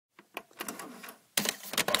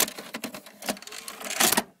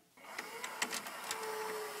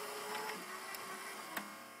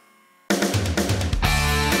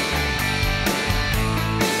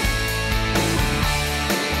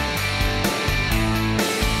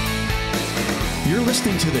You're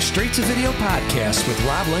listening to the Straight to Video podcast with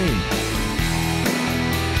Rob Lane.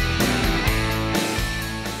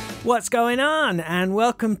 What's going on? And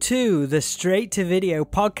welcome to the Straight to Video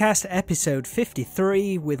podcast, episode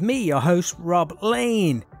 53, with me, your host, Rob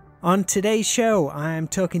Lane. On today's show, I am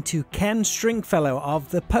talking to Ken Stringfellow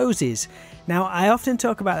of the Posies. Now, I often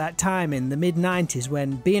talk about that time in the mid-90s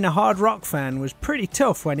when being a hard rock fan was pretty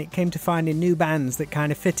tough when it came to finding new bands that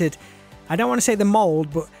kind of fitted, I don't want to say the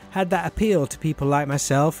mould, but had that appeal to people like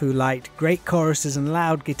myself who liked great choruses and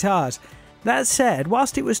loud guitars. That said,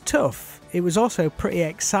 whilst it was tough, it was also pretty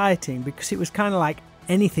exciting because it was kind of like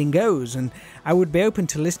anything goes, and I would be open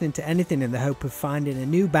to listening to anything in the hope of finding a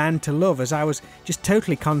new band to love, as I was just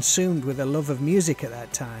totally consumed with a love of music at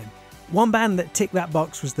that time. One band that ticked that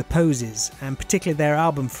box was the Posies, and particularly their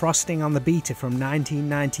album Frosting on the Beta from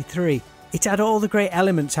 1993. It had all the great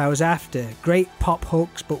elements I was after, great pop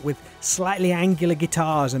hooks but with slightly angular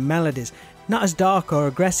guitars and melodies, not as dark or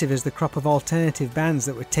aggressive as the crop of alternative bands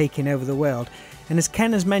that were taking over the world. And as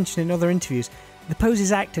Ken has mentioned in other interviews, the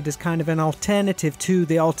Posies acted as kind of an alternative to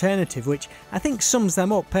the alternative, which I think sums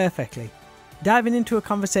them up perfectly. Diving into a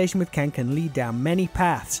conversation with Ken can lead down many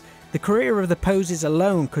paths. The career of the Posies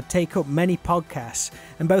alone could take up many podcasts,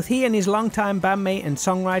 and both he and his longtime bandmate and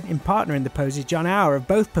songwriting partner in the Posies, Jon Auer, have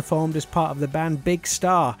both performed as part of the band Big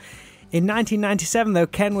Star. In 1997, though,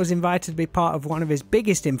 Ken was invited to be part of one of his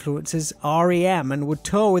biggest influences, R.E.M, and would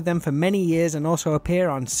tour with them for many years and also appear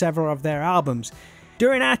on several of their albums.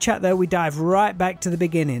 During our chat, though, we dive right back to the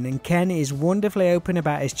beginning, and Ken is wonderfully open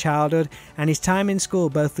about his childhood and his time in school,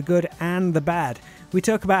 both the good and the bad. We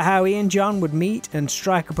talk about how he and Jon would meet and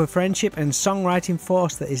strike up a friendship and songwriting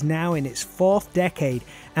force that is now in its fourth decade,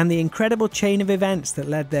 and the incredible chain of events that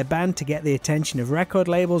led their band to get the attention of record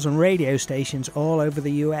labels and radio stations all over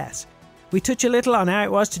the US. We touch a little on how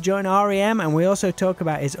it was to join R.E.M, and we also talk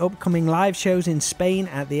about his upcoming live shows in Spain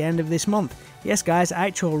at the end of this month. Yes guys,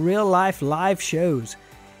 actual real-life live shows.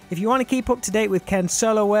 If you want to keep up to date with Ken's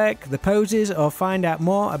solo work, the Posies, or find out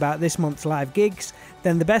more about this month's live gigs,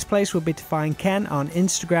 then the best place would be to find Ken on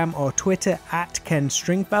Instagram or Twitter at Ken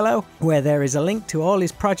Stringfellow, where there is a link to all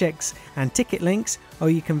his projects and ticket links, or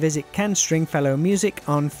you can visit Ken Stringfellow Music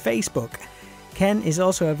on Facebook. Ken is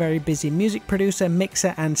also a very busy music producer,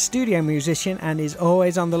 mixer and studio musician, and is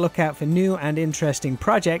always on the lookout for new and interesting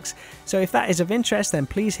projects, so if that is of interest then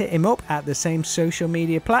please hit him up at the same social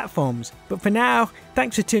media platforms. But for now,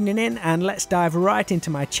 thanks for tuning in, and let's dive right into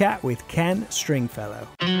my chat with Ken Stringfellow.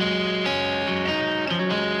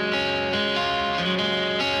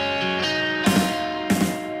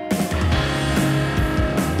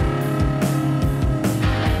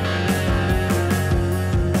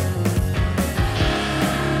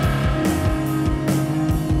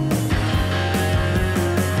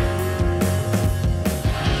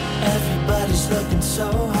 So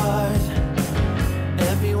hard,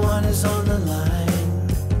 everyone is on the line,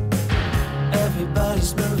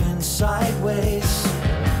 everybody's moving sideways,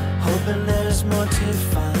 hoping there's more to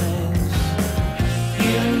find.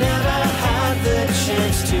 You never had the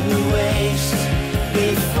chance to waste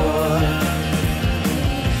before,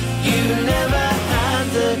 you never had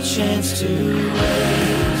the chance to waste.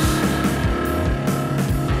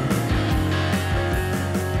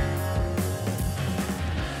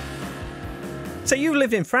 So you've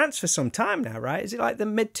lived in France for some time now, right? Is it like the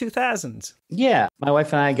mid-2000s? Yeah. My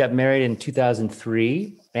wife and I got married in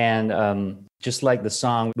 2003. And just like the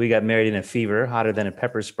song, we got married in a fever, hotter than a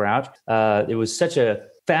pepper sprout. It was such a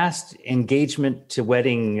fast engagement to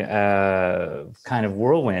wedding kind of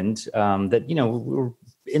whirlwind that, you know, we were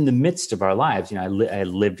in the midst of our lives. You know, I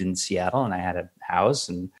lived in Seattle and I had a house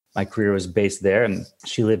and my career was based there, and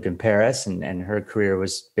she lived in Paris and her career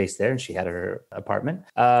was based there and she had her apartment.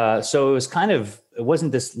 So it was kind of, it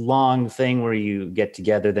wasn't this long thing where you get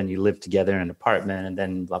together, then you live together in an apartment and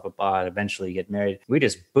then blah, blah, blah, and eventually you get married. We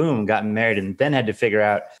just, boom, got married and then had to figure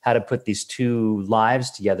out how to put these two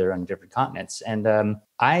lives together on different continents. And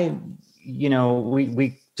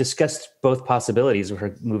we discussed both possibilities of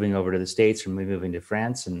her moving over to the States or moving to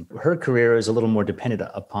France. And her career is a little more dependent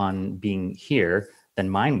upon being here than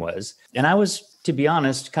mine was. And I was, to be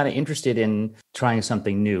honest, kind of interested in trying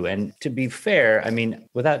something new. And to be fair, I mean,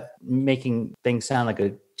 without making things sound like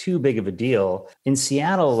a too big of a deal. In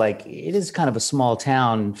Seattle, like it is kind of a small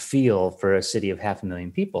town feel for a city of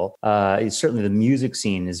 500,000 people. Certainly the music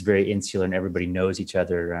scene is very insular and everybody knows each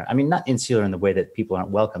other. I mean, not insular in the way that people aren't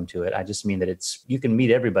welcome to it. I just mean that you can meet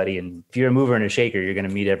everybody. And if you're a mover and a shaker, you're going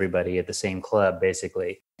to meet everybody at the same club,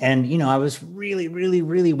 basically. And, I was really, really,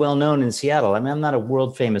 really well known in Seattle. I mean, I'm not a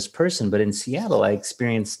world famous person, but in Seattle, I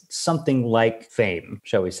experienced something like fame,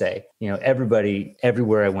 shall we say. Everybody,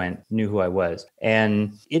 everywhere I went knew who I was.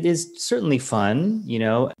 And it is certainly fun,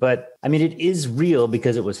 but I mean, it is real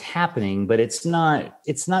because it was happening, but it's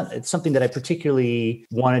something that I particularly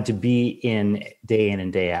wanted to be in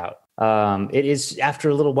and day out. It is, after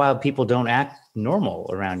a little while, people don't act normal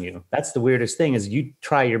around you. That's the weirdest thing, is you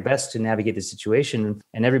try your best to navigate the situation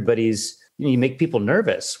and you make people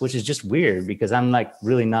nervous, which is just weird because I'm like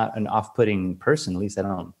really not an off-putting person. At least I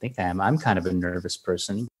don't think I am. I'm kind of a nervous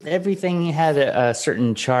person. Everything had a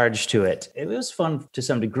certain charge to it. It was fun to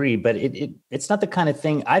some degree, but it's not the kind of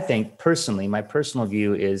thing. I think personally, my personal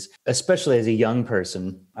view is, especially as a young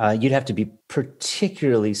person, you'd have to be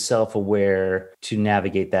particularly self-aware to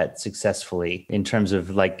navigate that successfully in terms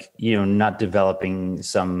of not developing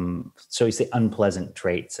some, so we say, unpleasant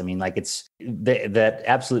traits. I mean, like it's that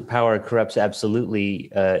absolute power corrupts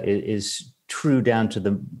absolutely is true down to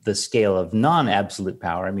the scale of non-absolute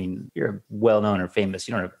power. I mean, you're well-known or famous,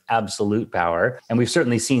 you don't have absolute power. And we've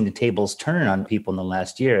certainly seen the tables turn on people in the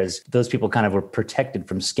last year as those people kind of were protected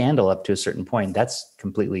from scandal up to a certain point. That's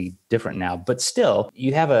completely different now. But still,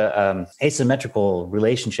 you have a asymmetrical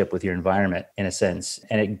relationship with your environment in a sense,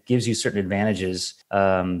 and it gives you certain advantages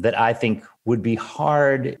that I think would be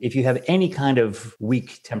hard if you have any kind of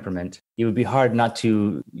weak temperament. It would be hard not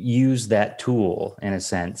to use that tool in a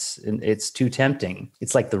sense. And it's too tempting.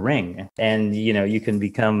 It's like the ring, and you can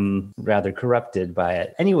become rather corrupted by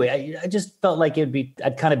it. Anyway, I just felt like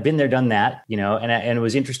I'd kind of been there, done that, and it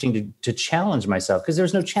was interesting to challenge myself because there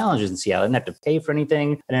was no challenges in Seattle. I didn't have to pay for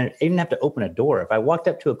anything, and I didn't have to open a door. If I walked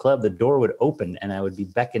up to a club, the door would open and I would be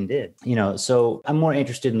beckoned in. So I'm more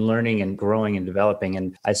interested in learning and growing and developing.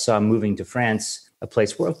 And I saw moving to France, a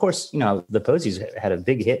place where, of course, the Posies had a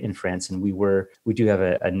big hit in France, and we do have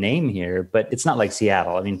a name here, but it's not like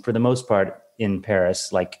Seattle. I mean, for the most part in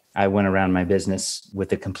Paris, like I went around my business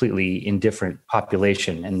with a completely indifferent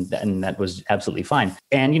population, and that was absolutely fine.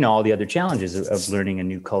 And, all the other challenges of learning a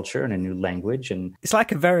new culture and a new language. And it's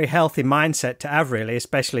like a very healthy mindset to have, really,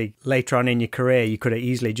 especially later on in your career. You could have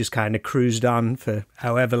easily just kind of cruised on for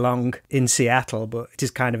however long in Seattle, but it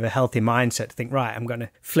is kind of a healthy mindset to think, right, I'm going to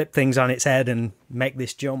flip things on its head and make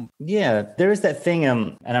this jump. Yeah, there is that thing,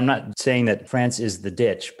 and I'm not saying that France is the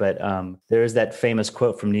ditch, but there is that famous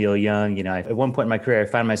quote from Neil Young. At one point in my career, I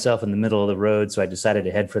found myself in the middle of the road, so I decided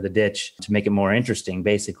to head for the ditch to make it more interesting,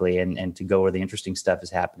 basically, and to go where the interesting stuff is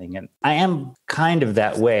happening. And I am kind of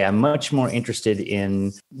that way. I'm much more interested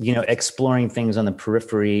in, exploring things on the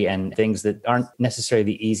periphery and things that aren't necessarily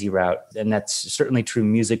the easy route. And that's certainly true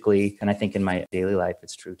musically, and I think in my daily life,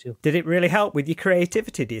 it's true too. Did it really help with your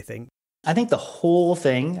creativity, do you think? I think the whole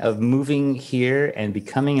thing of moving here and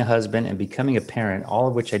becoming a husband and becoming a parent, all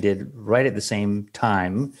of which I did right at the same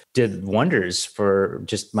time, did wonders for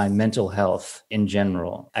just my mental health in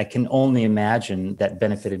general. I can only imagine that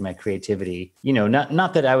benefited my creativity.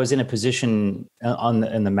 Not that I was in a position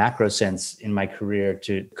in the macro sense in my career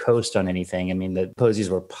to coast on anything. I mean, the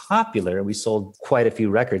Posies were popular. We sold quite a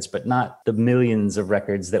few records, but not the millions of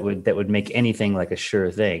records that would make anything like a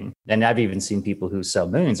sure thing. And I've even seen people who sell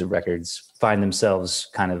millions of records find themselves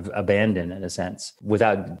kind of abandoned in a sense,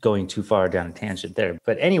 without going too far down a tangent there.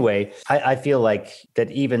 But anyway, I feel like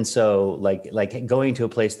that even so, like going to a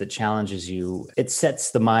place that challenges you, it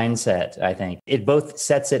sets the mindset, I think. It both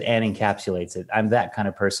sets it and encapsulates it. I'm that kind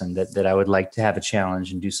of person that I would like to have a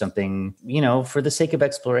challenge and do something, for the sake of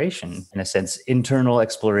exploration, in a sense, internal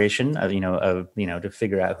exploration of, to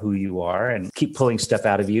figure out who you are and keep pulling stuff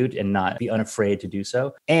out of you and not be unafraid to do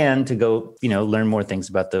so. And to go, learn more things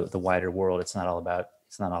about the wider world. It's not all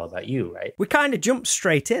about you, right? We kind of jump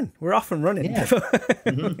straight in. We're off and running. Yeah.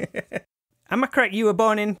 Mm-hmm. Am I correct? You were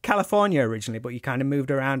born in California originally, but you kind of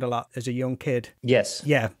moved around a lot as a young kid. Yes.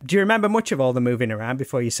 Yeah. Do you remember much of all the moving around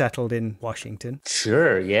before you settled in Washington?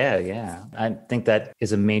 Sure. Yeah. I think that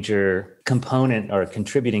is a major component or a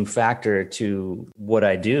contributing factor to what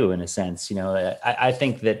I do, in a sense. I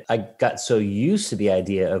think that I got so used to the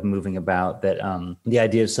idea of moving about that the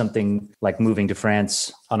idea of something like moving to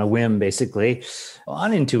France on a whim, basically,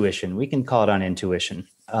 on intuition, we can call it on intuition.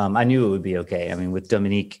 I knew it would be okay. I mean, with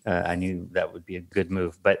Dominique, I knew that would be a good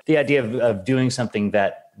move. But the idea of doing something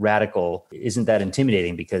that radical, isn't that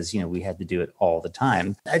intimidating because, we had to do it all the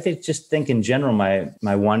time. I think in general,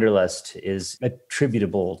 my wanderlust is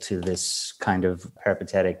attributable to this kind of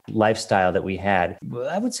peripatetic lifestyle that we had.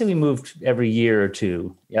 I would say we moved every year or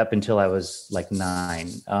two up until I was like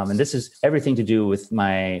 9. And this is everything to do with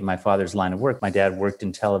my father's line of work. My dad worked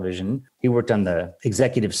in television. He worked on the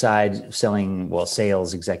executive side,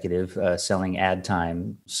 sales executive, selling ad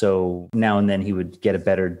time. So now and then he would get a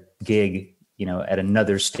better gig, at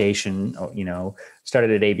another station,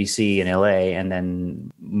 started at ABC in LA and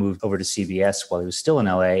then moved over to CBS while he was still in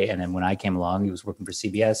LA. And then when I came along, he was working for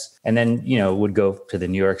CBS and then, would go to the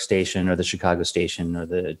New York station or the Chicago station or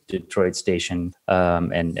the Detroit station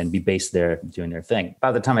and be based there doing their thing.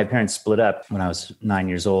 By the time my parents split up, when I was 9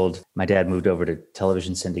 years old, my dad moved over to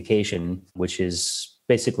television syndication, which is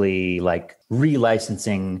basically like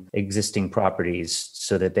relicensing existing properties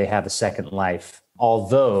so that they have a second life.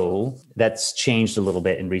 Although that's changed a little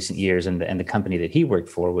bit in recent years, and the company that he worked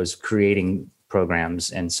for was creating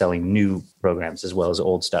programs and selling new programs as well as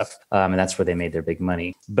old stuff. And that's where they made their big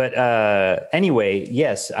money. But anyway,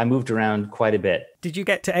 yes, I moved around quite a bit. Did you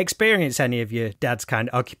get to experience any of your dad's kind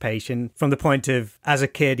of occupation from the point of, as a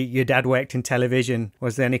kid, your dad worked in television?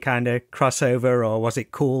 Was there any kind of crossover or was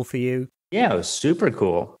it cool for you? Yeah, it was super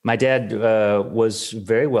cool. My dad was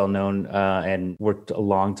very well known and worked a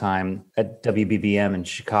long time at WBBM in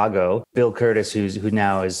Chicago. Bill Curtis, who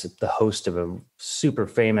now is the host of a super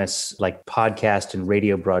famous podcast and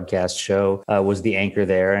radio broadcast show, was the anchor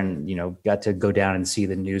there, and got to go down and see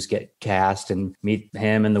the news get cast and meet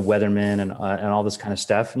him and the weatherman and all this kind of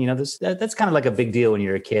stuff. And that's kind of like a big deal when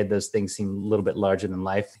you're a kid. Those things seem a little bit larger than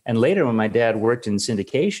life. And later, when my dad worked in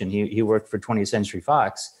syndication, he worked for 20th Century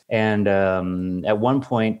Fox. And at one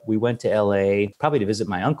point, we went to LA probably to visit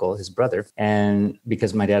my uncle, his brother. And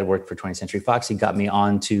because my dad worked for 20th Century Fox, he got me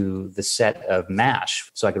onto the set of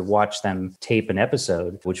MASH so I could watch them tape an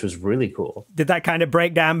episode, which was really cool. Did that kind of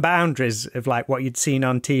break down boundaries of what you'd seen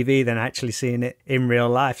on TV than actually seeing it in real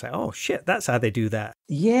life? Like, oh, shit, that's how they do that.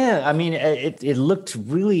 Yeah, I mean, it looked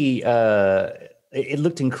really, it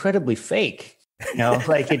looked incredibly fake.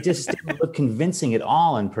 It just didn't look convincing at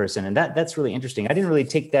all in person. And that's really interesting. I didn't really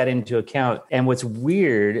take that into account. And what's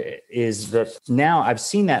weird is that now I've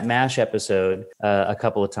seen that MASH episode a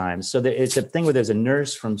couple of times. So it's a thing where there's a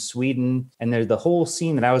nurse from Sweden, and there's the whole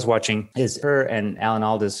scene that I was watching is her and Alan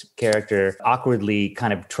Alda's character awkwardly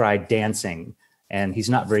kind of try dancing. And he's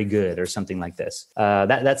not very good or something like this.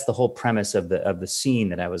 That's the whole premise of the scene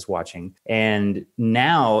that I was watching. And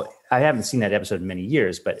now I haven't seen that episode in many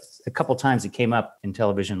years, but a couple times it came up in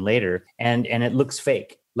television later, and it looks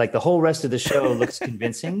fake. Like the whole rest of the show looks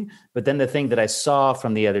convincing, but then the thing that I saw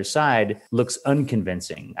from the other side looks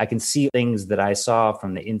unconvincing. I can see things that I saw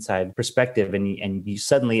from the inside perspective, and you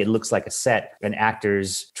suddenly it looks like a set and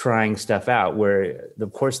actors trying stuff out, where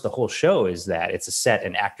of course the whole show is that it's a set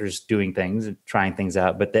and actors doing things and trying things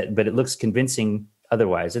out, but it looks convincing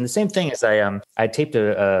otherwise. And the same thing is I taped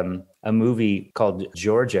a movie called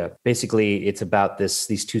Georgia. Basically, it's about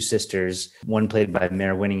these two sisters, one played by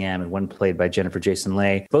Mare Winningham and one played by Jennifer Jason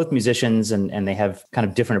Leigh, both musicians, and they have kind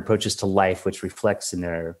of different approaches to life, which reflects in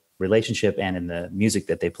their relationship and in the music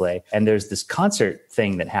that they play. And there's this concert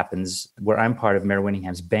thing that happens where I'm part of Mare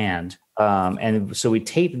Winningham's band. And so we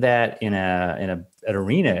taped that in an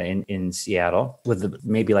arena in Seattle with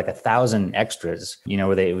maybe like 1,000 extras,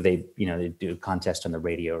 where they do a contest on the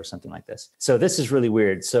radio or something like this. So this is really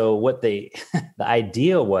weird. So what the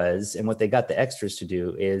idea was, and what they got the extras to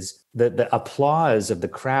do is the applause of the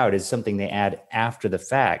crowd is something they add after the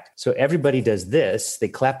fact. So everybody does this, they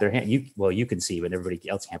clap their hand. You can see, but everybody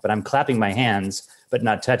else can't, but I'm clapping my hands, but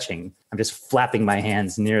not touching. I'm just flapping my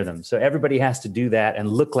hands near them. So everybody has to do that and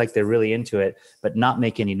look like they're really into it, but not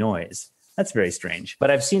make any noise. That's very strange. But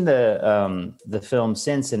I've seen the film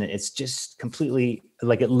since, and it's just completely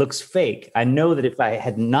it looks fake. I know that if I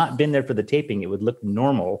had not been there for the taping, it would look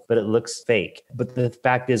normal, but it looks fake. But the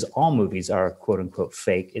fact is, all movies are quote unquote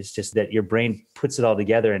fake. It's just that your brain puts it all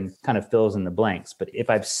together and kind of fills in the blanks. But if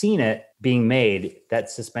I've seen it being made, that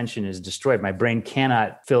suspension is destroyed. My brain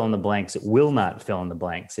cannot fill in the blanks. It will not fill in the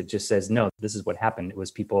blanks. It just says, no, this is what happened. It was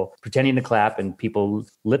people pretending to clap and people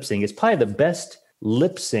lip sync. It's probably the best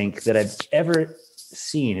lip sync that I've ever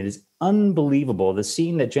seen. It is unbelievable. The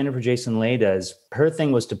scene that Jennifer Jason Leigh does, her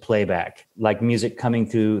thing was to playback, like music coming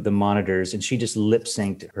through the monitors, and she just lip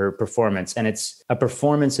synced her performance. And it's a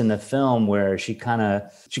performance in the film where she kind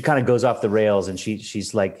of goes off the rails, and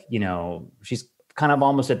she's like, she's kind of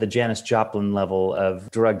almost at the Janis Joplin level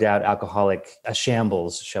of drugged out alcoholic, a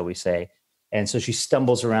shambles, shall we say. And so she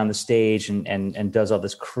stumbles around the stage and does all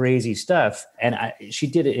this crazy stuff. And she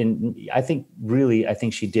did it I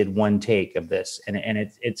think she did one take of this. And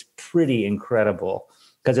it's pretty incredible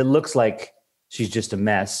because it looks like she's just a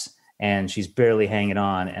mess and she's barely hanging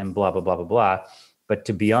on and blah, blah, blah, blah, blah. But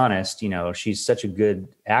to be honest, she's such a good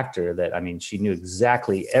actor that, she knew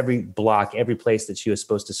exactly every block, every place that she was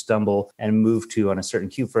supposed to stumble and move to on a certain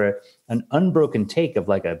cue for an unbroken take of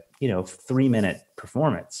like a, 3-minute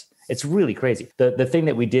performance. It's really crazy. The thing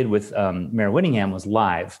that we did with Mare Winningham was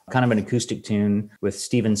live, kind of an acoustic tune with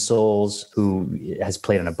Stephen Souls, who has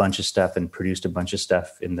played on a bunch of stuff and produced a bunch of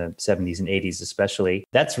stuff in the 70s and 80s especially.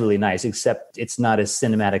 That's really nice, except it's not as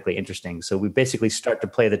cinematically interesting. So we basically start to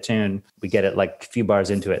play the tune, we get it like a few bars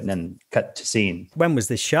into it, and then cut to scene. When was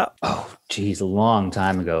this shot? Oh, geez, a long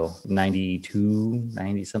time ago. 92,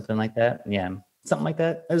 90, something like that. Yeah. Something like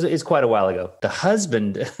that. It's quite a while ago. The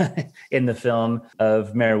husband in the film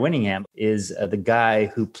of Mare Winningham is the guy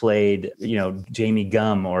who played, Jamie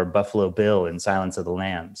Gumb or Buffalo Bill in Silence of the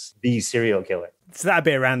Lambs, the serial killer. So that'd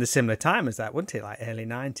be around the similar time as that, wouldn't it? Like early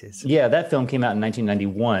 90s. Yeah, that film came out in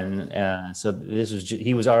 1991. So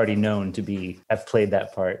he was already known to have played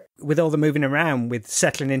that part. With all the moving around, with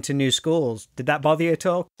settling into new schools, did that bother you at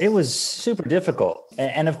all? It was super difficult.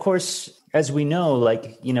 And of course, as we know,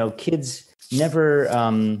 kids never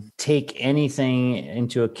take anything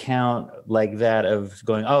into account like that of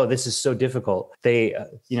going, oh, this is so difficult. They,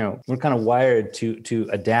 we're kind of wired to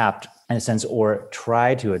adapt in a sense, or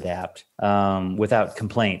try to adapt without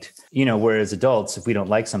complaint. Whereas adults, if we don't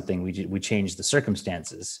like something, we change the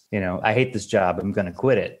circumstances. I hate this job, I'm going to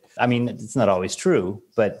quit it. It's not always true,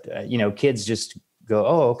 but kids just go,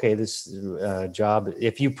 oh, okay, this job.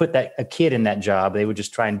 If you put a kid in that job, they would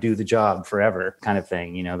just try and do the job forever, kind of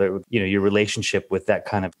thing. Your relationship with that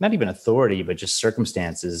kind of not even authority, but just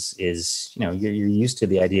circumstances is, you're used to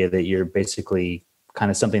the idea that you're basically kind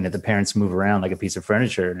of something that the parents move around like a piece of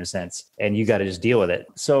furniture in a sense, and you got to just deal with it.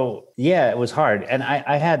 So yeah, it was hard, and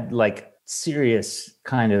I had serious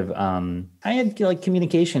kind of I had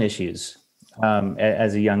communication issues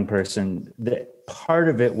as a young person. That part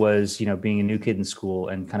of it was, being a new kid in school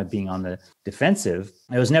and kind of being on the defensive.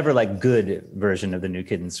 It was never good version of the new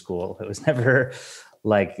kid in school. It was never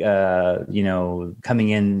coming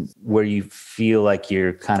in where you feel like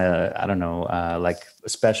you're kind of,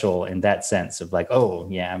 special in that sense of oh,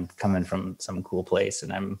 yeah, I'm coming from some cool place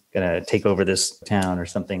and I'm going to take over this town or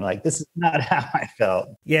something. This is not how I felt.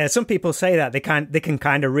 Yeah, some people say that they can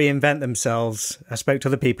kind of reinvent themselves. I spoke to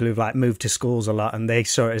other people who've moved to schools a lot, and they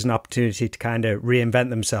saw it as an opportunity to kind of reinvent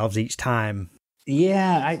themselves each time.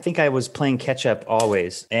 Yeah, I think I was playing catch up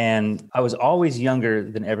always. And I was always younger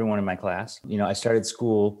than everyone in my class. I started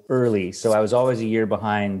school early, so I was always a year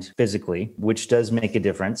behind physically, which does make a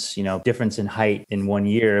difference. Difference in height in 1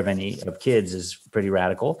 year of kids is pretty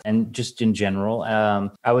radical. And just in general,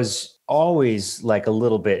 I was always a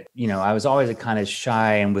little bit, I was always a kind of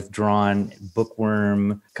shy and withdrawn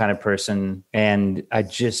bookworm kind of person. And I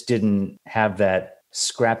just didn't have that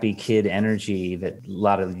scrappy kid energy that a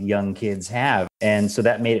lot of young kids have. And so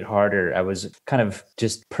that made it harder. I was kind of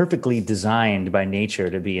just perfectly designed by nature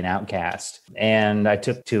to be an outcast. And I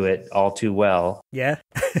took to it all too well. Yeah?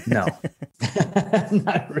 No,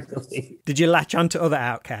 not really. Did you latch on to other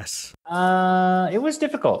outcasts? It was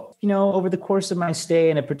difficult. Over the course of my stay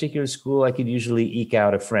in a particular school, I could usually eke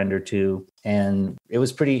out a friend or two. And it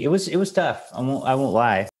was tough. I won't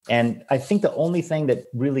lie. And I think the only thing that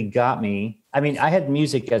really got me, I had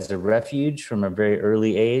music as a refuge from a very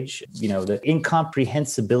early age. The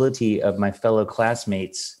incomprehensibility of my fellow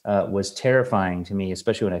classmates was terrifying to me,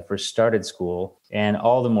 especially when I first started school. And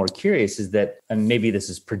all the more curious is that, and maybe this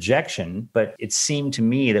is projection, but it seemed to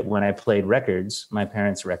me that when I played records, my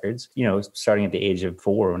parents' records, starting at the age of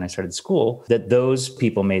 4 when I started school, that those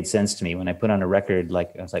people made sense to me. When I put on a record,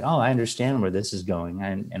 I was like, oh, I understand where this is going.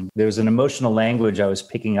 And there was an emotional language I was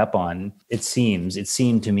picking up on. It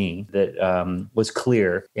seemed to me that was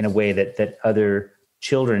clear in a way that other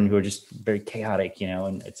children who are just very chaotic,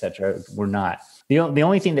 and et cetera, were not. The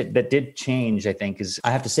only thing that did change, I think, is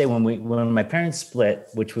I have to say when my parents split,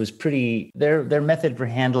 which was their method for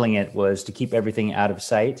handling it was to keep everything out of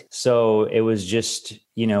sight. So it was just,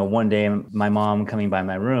 one day my mom coming by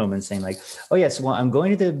my room and saying oh yes, well, I'm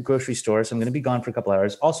going to the grocery store, so I'm going to be gone for a couple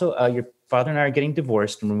hours. Also, your father and I are getting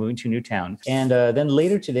divorced and we're moving to a new town. And then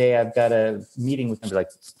later today, I've got a meeting with them. They're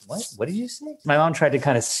what? What did you say? My mom tried to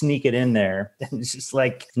kind of sneak it in there. And it's just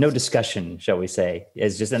no discussion, shall we say.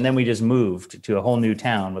 And then we just moved to a whole new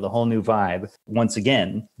town with a whole new vibe once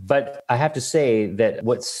again. But I have to say that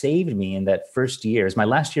what saved me in that first year is my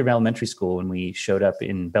last year of elementary school when we showed up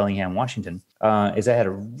in Bellingham, Washington, is I had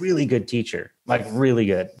a really good teacher, like really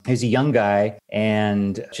good. He's a young guy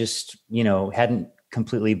and just, hadn't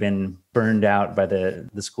completely been burned out by the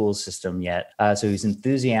school system yet. So he's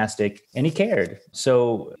enthusiastic and he cared.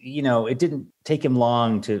 So, it didn't take him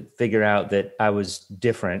long to figure out that I was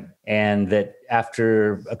different, and that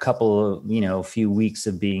after a couple of, few weeks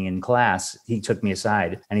of being in class, he took me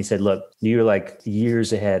aside and he said, look, you're like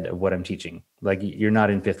years ahead of what I'm teaching. Like, you're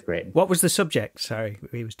not in fifth grade. What was the subject? Sorry,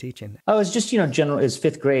 he was teaching. Oh, it's just, general, is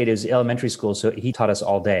fifth grade is elementary school. So he taught us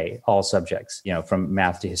all day, all subjects, from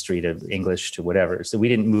math to history to English to whatever. So we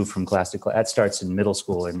didn't move from class to class. That starts in middle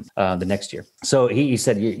school and the next year. So he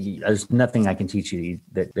said, there's nothing I can teach you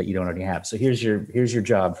that you don't already have. So here's your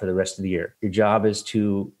job for the rest of the year. Your job is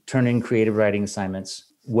to turn in creative writing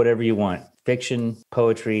assignments, whatever you want. Fiction,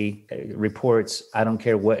 poetry, reports, I don't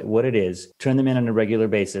care what it is. Turn them in on a regular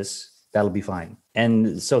basis. That'll be fine.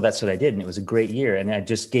 And so that's what I did. And it was a great year. And it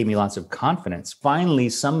just gave me lots of confidence. Finally,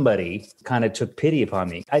 somebody kind of took pity upon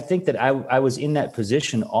me. I think that I was in that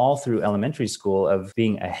position all through elementary school of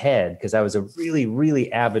being ahead because I was a really,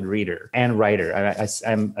 really avid reader and writer.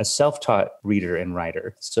 I'm a self-taught reader and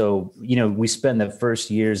writer. So, we spent the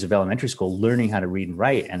first years of elementary school learning how to read and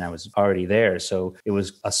write. And I was already there. So it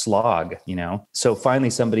was a slog, So finally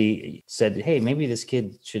somebody said, hey, maybe this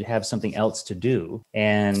kid should have something else to do.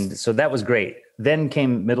 And so that was great. Then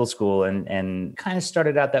came middle school and kind of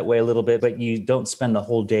started out that way a little bit, but you don't spend the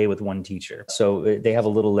whole day with one teacher. So they have a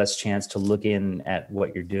little less chance to look in at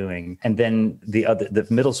what you're doing. And then the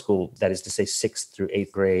middle school, that is to say 6th through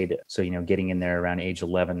 8th grade. So, getting in there around age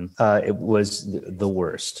 11, it was the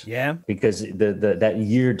worst. Yeah. Because that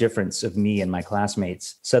year difference of me and my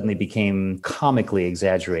classmates suddenly became comically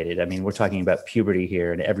exaggerated. I mean, we're talking about puberty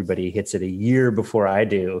here and everybody hits it a year before I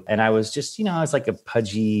do. And I was just, I was like a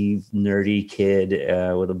pudgy, nerdy kid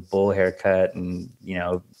with a bowl haircut and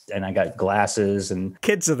I got glasses. And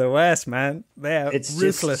kids are the worst, man. They're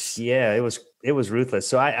ruthless. It was ruthless.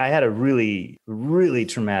 So I had a really, really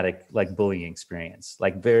traumatic bullying experience,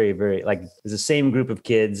 very, very it was the same group of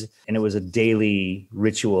kids. And it was a daily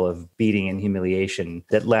ritual of beating and humiliation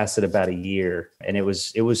that lasted about a year. And it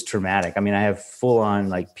was traumatic. I mean, I have full on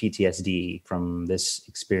PTSD from this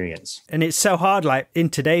experience. And it's so hard, in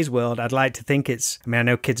today's world, I'd like to think I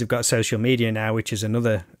know kids have got social media now, which is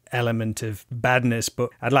another element of badness, but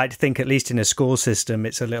I'd like to think at least in a school system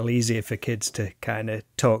it's a little easier for kids to kind of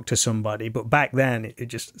talk to somebody, but back then it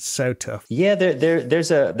just so tough. Yeah,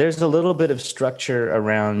 there's a little bit of structure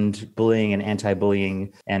around bullying and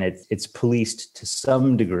anti-bullying, and it's policed to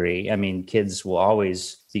some degree. I mean, kids will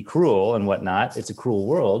always be cruel and whatnot. It's a cruel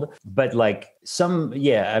world, but this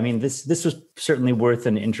was certainly worth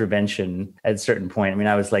an intervention at a certain point. I mean,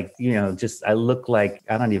 I was I look like,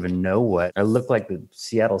 I don't even know what, I look like the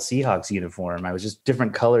Seattle Seahawks uniform. I was just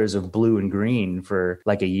different colors of blue and green for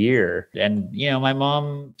a year. And, my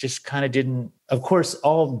mom just kind of didn't, of course,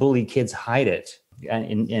 all bully kids hide it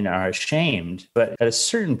and are ashamed. But at a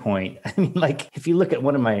certain point, I mean, if you look at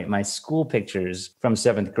one of my school pictures from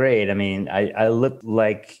 7th grade, I mean, I look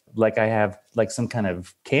like I have some kind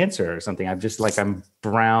of cancer or something. I'm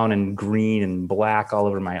brown and green and black all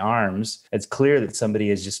over my arms. It's clear that somebody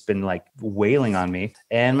has just been wailing on me.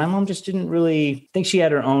 And my mom just didn't really think, she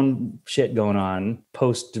had her own shit going on,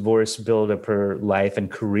 post-divorce build up her life and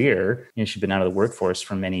career. She'd been out of the workforce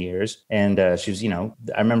for many years. And she was,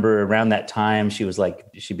 I remember around that time,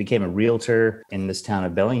 she became a realtor in this town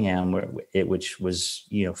of Bellingham, which was,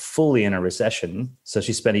 fully in a recession. So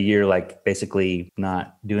she spent a year basically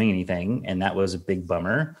not doing anything. And that was a big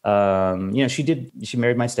bummer. She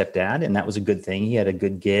married my stepdad, and that was a good thing. He had a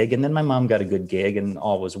good gig, and then my mom got a good gig, and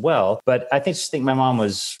all was well. But I just think my mom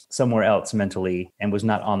was somewhere else mentally and was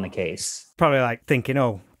not on the case. Probably thinking,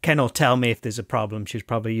 oh, Ken will tell me if there's a problem. She's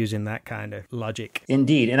probably using that kind of logic.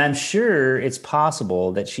 Indeed. And I'm sure it's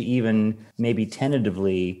possible that she even maybe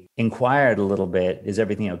tentatively inquired a little bit, is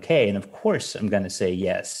everything okay? And of course, I'm going to say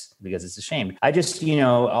yes, because it's a shame. I just,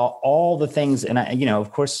 all the things, and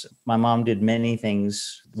of course, my mom did many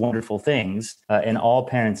things, wonderful things, and all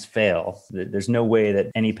parents fail. There's no way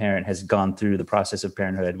that any parent has gone through the process of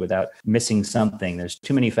parenthood without missing something. There's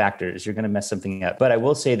too many factors. You're going to mess something up. But I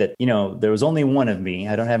will say that, there was only one of me.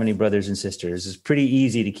 I don't have any brothers and sisters. It's pretty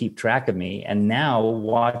easy to keep track of me. And now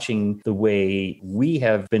watching the way we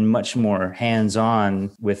have been much more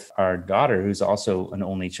hands-on with our daughter, who's also an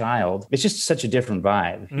only child, it's just such a different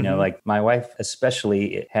vibe. My wife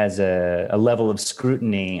especially has a level of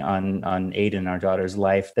scrutiny on Aiden, our daughter's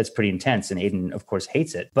life, life that's pretty intense. And Aiden, of course,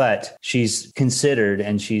 hates it, but she's considered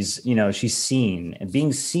and she's seen. And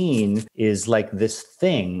being seen is like this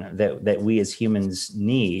thing that we as humans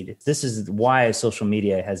need. This is why social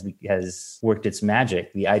media has worked its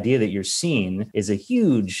magic. The idea that you're seen is a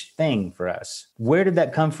huge thing for us. Where did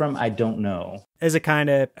that come from? I don't know. As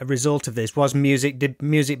a result of this, did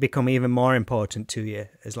music become even more important to you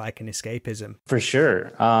as like an escapism? For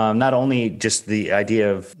sure. Not only just the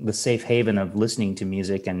idea of the safe haven of listening to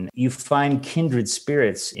music, and you find kindred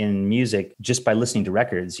spirits in music just by listening to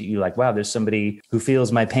records. You're like, wow, there's somebody who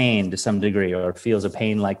feels my pain to some degree, or feels a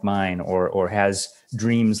pain like mine, or has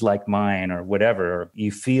dreams like mine, or whatever.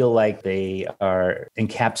 You feel like they are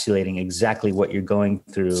encapsulating exactly what you're going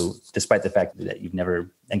through, despite the fact that you've never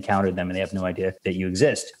encountered them and they have no idea that you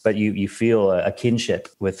exist. But you feel a kinship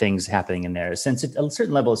with things happening in there, a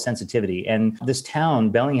certain level of sensitivity. And this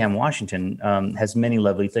town, Bellingham, Washington, has many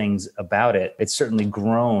lovely things about it. It's certainly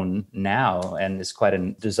grown now and is quite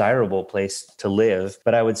a desirable place to live.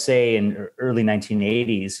 But I would say in early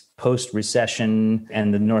 1980s, post-recession,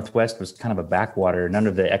 and the Northwest was kind of a backwater. None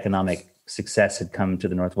of the economic success had come to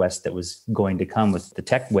the Northwest that was going to come with the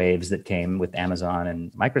tech waves that came with Amazon and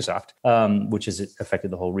Microsoft, which has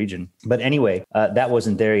affected the whole region. But anyway, that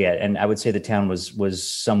wasn't there yet. And I would say the town was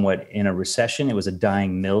somewhat in a recession. It was a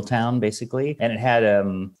dying mill town, basically. And it had,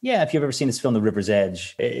 if you've ever seen this film, The River's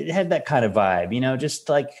Edge, it had that kind of vibe, just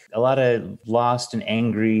like a lot of lost and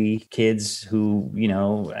angry kids who,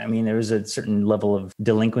 there was a certain level of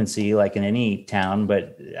delinquency like in any town,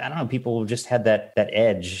 but I don't know, people just had that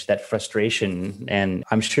edge, that frustration. And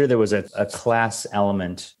I'm sure there was a class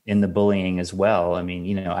element in the bullying as well.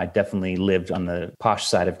 I definitely lived on the posh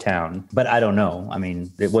side of town, but I don't know.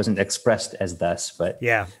 It wasn't expressed as thus, but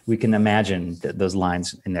yeah, we can imagine those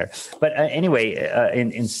lines in there. But anyway,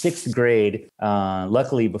 in sixth grade,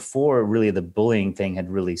 luckily before really the bullying thing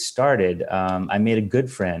had really started, I made a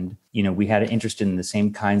good friend. We had an interest in the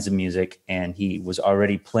same kinds of music, and he was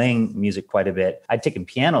already playing music quite a bit. I'd taken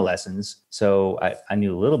piano lessons, so I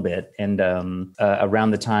knew a little bit. And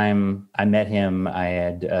around the time I met him, I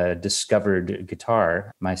had discovered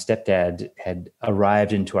guitar. My stepdad had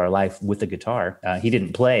arrived into our life with a guitar. He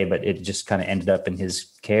didn't play, but it just kind of ended up in his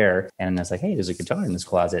care. And I was like, hey, there's a guitar in this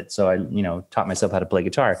closet. So I, taught myself how to play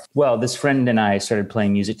guitar. Well, this friend and I started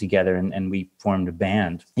playing music together, and we formed a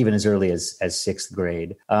band even as early as sixth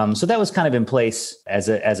grade. So that was kind of in place as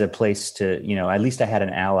a place to, at least I had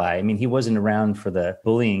an ally. He wasn't around for the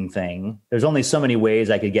bullying thing. There's only so many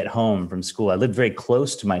ways I could get home from school. I lived very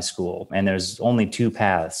close to my school, and there's only two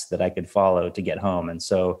paths that I could follow to get home. And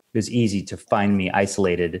so it was easy to find me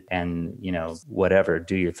isolated and, whatever,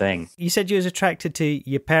 do your thing. You said you was attracted to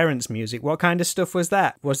your parents' music. What kind of stuff was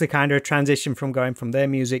that? Was there kind of a transition from going from their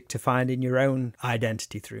music to finding your own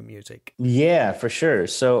identity through music? Yeah, for sure.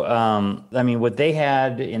 So, what they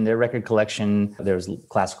had in their record collection, there was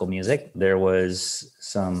classical music. There was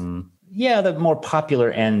some, the more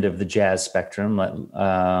popular end of the jazz spectrum,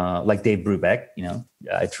 like Dave Brubeck,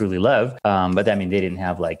 I truly love. But they didn't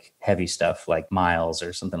have like heavy stuff like Miles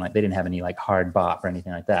or something like. They didn't have any like hard bop or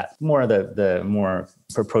anything like that. More of the more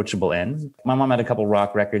approachable end. My mom had a couple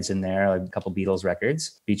rock records in there, like a couple Beatles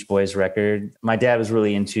records, Beach Boys record. My dad was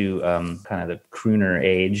really into kind of the crooner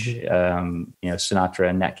age, Sinatra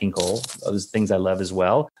and Nat King Cole. Those things I love as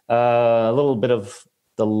well. A little bit of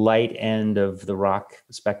the light end of the rock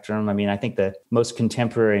spectrum. I think the most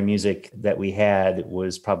contemporary music that we had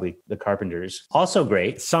was probably the Carpenters. Also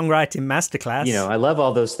great. Songwriting masterclass. I love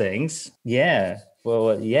all those things. Yeah.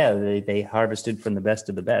 Well, yeah, they harvested from the best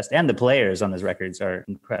of the best. And the players on those records are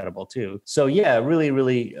incredible too. So yeah, really,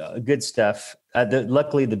 really good stuff.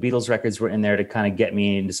 Luckily, the Beatles records were in there to kind of get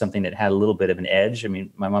me into something that had a little bit of an edge.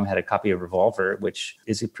 My mom had a copy of Revolver, which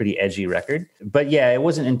is a pretty edgy record. But yeah, it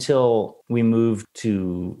wasn't until we moved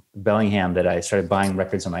to Bellingham that I started buying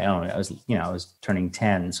records on my own. I was turning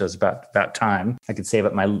 10, so it was about time I could save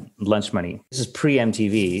up my lunch money. This is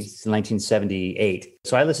pre-MTV, 1978.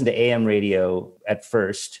 So I listened to AM radio at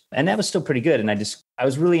first, and that was still pretty good. And I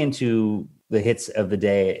was really into the hits of the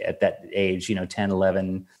day at that age, 10,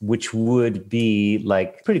 11, which would be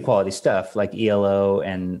like pretty quality stuff like ELO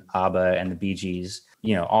and ABBA and the Bee Gees,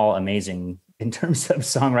 all amazing in terms of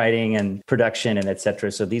songwriting and production and et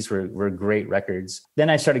cetera. So these were great records. Then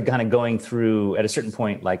I started kind of going through at a certain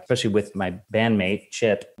point, like especially with my bandmate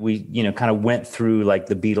Chip, we, kind of went through like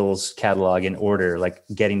the Beatles catalog in order, like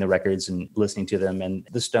getting the records and listening to them, and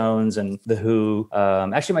the Stones and the Who.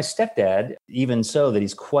 Actually, my stepdad, even so that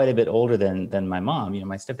he's quite a bit older than my mom.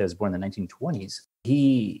 My stepdad was born in the 1920s.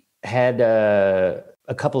 He had a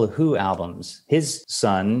a couple of Who albums. His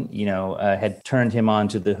son, had turned him on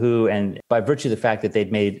to the Who. And by virtue of the fact that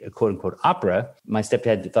they'd made a quote unquote opera, my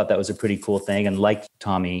stepdad thought that was a pretty cool thing and liked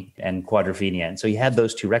Tommy and Quadrophenia. And so he had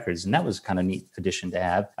those two records, and that was kind of a neat addition to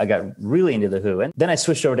have. I got really into the Who. And then I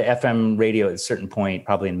switched over to FM radio at a certain point,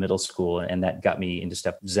 probably in middle school. And that got me into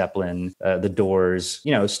stuff, Zeppelin, The Doors,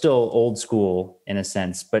 still old school in a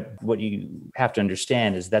sense. But what you have to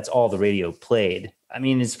understand is that's all the radio played. I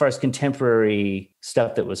mean, as far as contemporary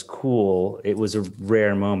stuff that was cool, it was a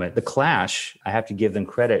rare moment. The Clash, I have to give them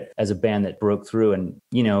credit as a band that broke through. And,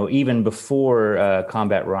 even before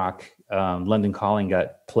Combat Rock, London Calling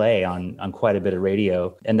got play on quite a bit of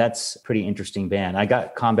radio. And that's a pretty interesting band. I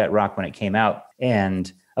got Combat Rock when it came out.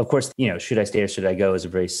 And of course, Should I Stay or Should I Go is a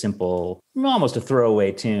very simple, almost a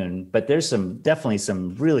throwaway tune, but there's definitely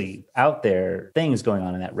some really out there things going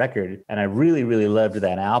on in that record. And I really, really loved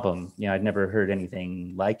that album. I'd never heard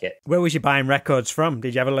anything like it. Where was you buying records from?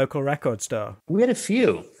 Did you have a local record store? We had a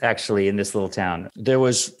few actually in this little town.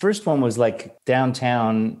 First one was like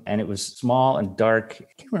downtown, and it was small and dark. I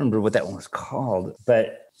can't remember what that one was called,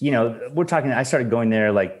 but we're talking, I started going there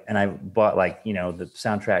and I bought the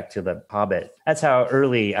soundtrack to The Hobbit. That's how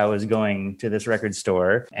early I was going to this record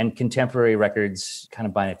store, and contemporary records, kind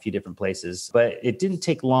of buying a few different places. But it didn't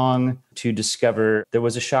take long to discover there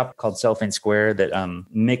was a shop called Cellophane Square that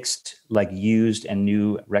mixed used and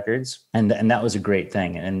new records. And that was a great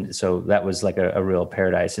thing. And so that was a real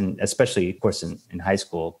paradise. And especially, of course, in high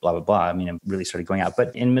school, blah, blah, blah. I mean, I really started going out.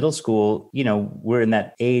 But in middle school, we're in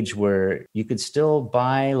that age where you could still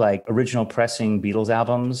buy original pressing Beatles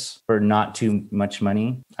albums for not too much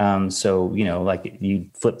money. So, you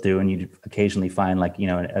flip through and you'd occasionally find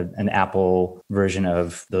an Apple version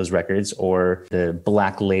of those records, or the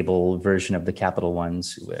Black Label version of the Capitol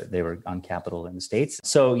ones. They were on Capitol in the States.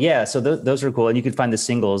 So yeah, so those are cool. And you could find the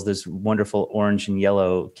singles, those wonderful orange and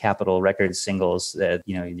yellow Capitol Records singles that,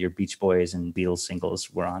 your Beach Boys and Beatles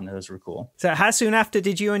singles were on. Those were cool. So how soon after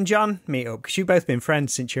did you and Jon meet up? Because you've both been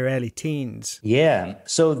friends since your early teens. Yeah.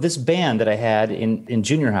 So this band that I had in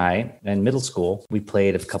junior high and middle school, we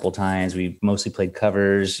played a couple times. We mostly played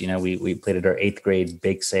covers. We played at our 8th grade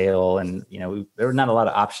bake sale, and there were not a lot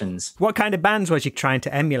of options. What kind of bands was you trying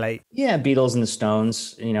to emulate? Yeah, Beatles and the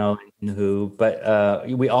Stones, and Who. But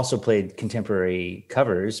we also played contemporary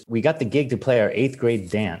covers. We got the gig to play our 8th grade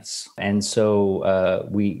dance, and so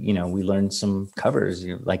we learned some covers,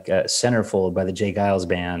 like Centerfold by the Jay Giles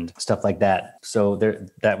Band, stuff like that. So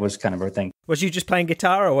that was kind of our thing. Was you just playing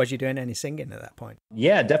guitar, or was you doing any singing at that point?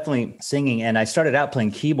 Yeah, definitely singing. And I started out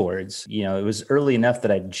playing keyboards. It was early enough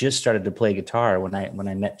that I just started to play guitar when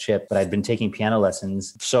I met Chip, but I'd been taking piano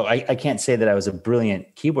lessons. So I can't say that I was a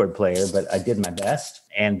brilliant keyboard player, but I did my best.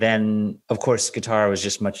 And then, of course, guitar was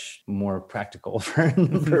just much more practical for a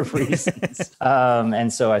number of reasons.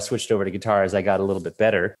 And so I switched over to guitar as I got a little bit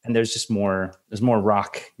better. And there's more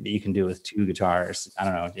rock that you can do with two guitars. I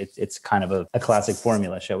don't know. It's kind of a classic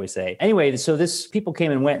formula, shall we say. Anyway, so people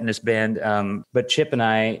came and went in this band. But Chip and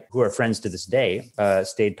I, who are friends to this day,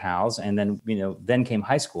 stayed pals. And then, then came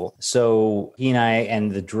high school. So he and I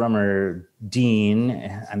and the drummer, Dean,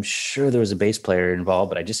 I'm sure there was a bass player involved,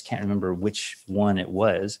 but I just can't remember which one it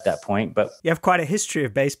was at that point. But you have quite a history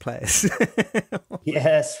of bass players.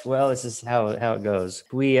 Yes, well, this is how it goes.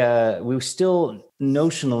 We still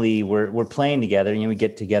notionally we're playing together. We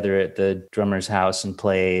get together at the drummer's house and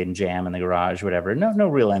play and jam in the garage, whatever. No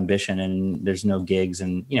real ambition, and there's no gigs,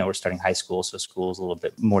 and we're starting high school, so school's a little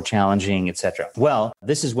bit more challenging, etc. Well,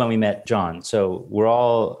 this is when we met Jon. So we're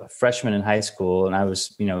all freshmen in high school, and I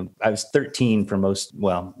was 13 for most.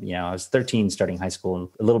 Well, I was 13 starting high school, and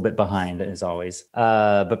a little bit behind as always.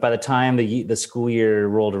 But by the time the school year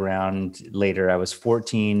rolled around later, I was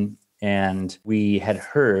 14. And we had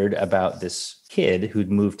heard about this kid who'd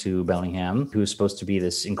moved to Bellingham, who was supposed to be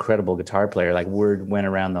this incredible guitar player. Word went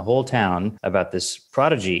around the whole town about this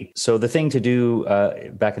prodigy. So the thing to do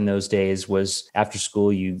back in those days was after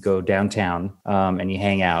school, you go downtown and you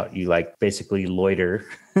hang out. You basically loiter.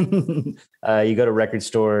 You go to record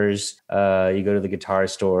stores, you go to the guitar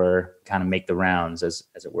store, kind of make the rounds as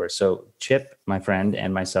it were. So Chip, my friend,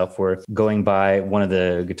 and myself were going by one of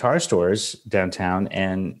the guitar stores downtown,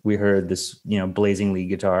 and we heard this, blazingly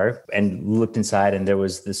guitar, and looked inside, and there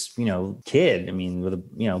was this, kid, with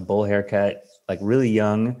a, bowl haircut, really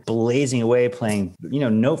young, blazing away, playing,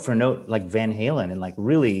 note for note, like Van Halen, and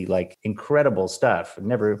really incredible stuff. I've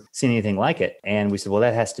never seen anything like it. And we said, well,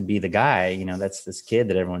 that has to be the guy, that's this kid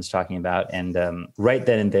that everyone's talking about. And right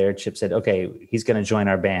then and there, Chip said, okay, he's going to join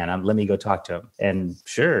our band. Let me go talk to him. And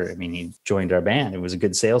sure, he joined our band. It was a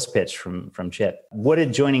good sales pitch from Chip. What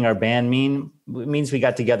did joining our band mean? It means we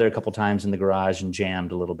got together a couple times in the garage and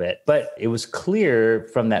jammed a little bit. But it was clear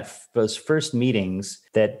from those first meetings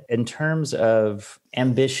that in terms of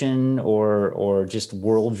ambition or just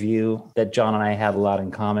worldview, that Jon and I had a lot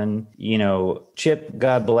in common. Chip,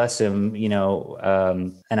 God bless him,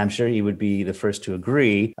 and I'm sure he would be the first to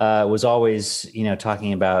agree, was always,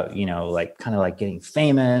 talking about, like kind of like getting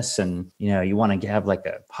famous, and, you want to have like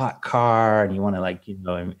a hot car, and you want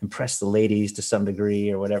to impress the ladies to some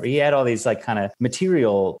degree or whatever. He had all these like kind of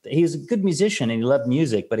material. He was a good musician and he loved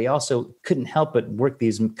music, but he also couldn't help but work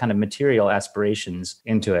these kind of material aspirations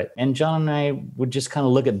into it. And Jon and I would just kind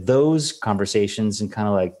of look at those conversations and kind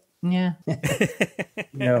of like, yeah,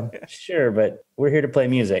 sure, but we're here to play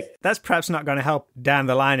music. That's perhaps not going to help down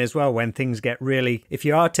the line as well when things get really, if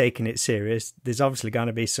you are taking it serious, there's obviously going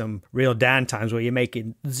to be some real down times where you're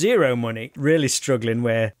making zero money, really struggling,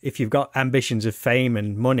 where if you've got ambitions of fame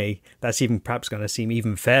and money, that's even perhaps going to seem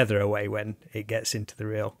even further away when it gets into the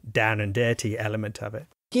real down and dirty element of it.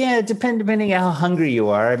 Yeah, depending how hungry you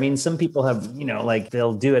are. I mean, some people have,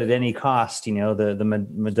 they'll do it at any cost, the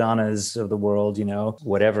Madonnas of the world,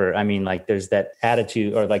 whatever. I mean, like there's that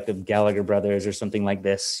attitude, or like the Gallagher brothers or something like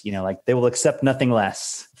this, like they will accept nothing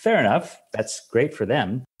less. Fair enough. That's great for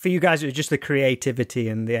them. For you guys, it was just the creativity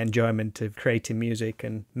and the enjoyment of creating music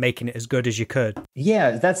and making it as good as you could.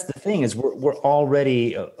 Yeah, that's the thing, is we're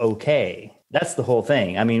already okay. That's the whole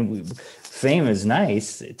thing. I mean, fame is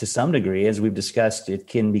nice to some degree. As we've discussed, it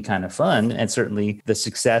can be kind of fun. And certainly the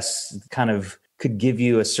success kind of could give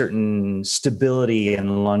you a certain stability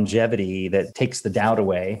and longevity that takes the doubt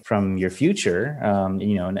away from your future.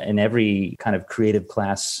 And every kind of creative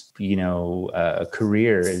class,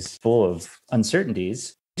 career is full of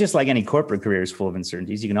uncertainties. Just like any corporate career is full of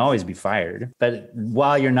uncertainties, you can always be fired. But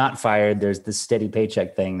while you're not fired, there's this steady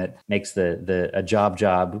paycheck thing that makes a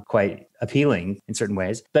job quite appealing in certain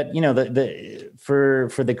ways. But for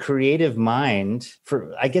the creative mind,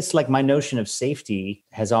 I guess like my notion of safety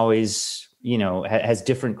has always has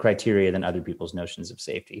different criteria than other people's notions of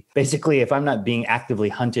safety. Basically, if I'm not being actively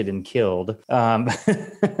hunted and killed, I'm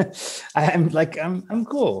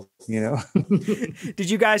cool, Did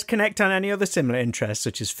you guys connect on any other similar interests,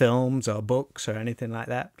 such as films or books or anything like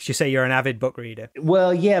that? Because you say you're an avid book reader.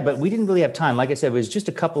 Well, yeah, but we didn't really have time. Like I said, it was just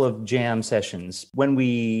a couple of jam sessions. When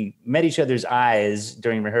we met each other's eyes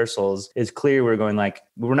during rehearsals, it's clear we're going like,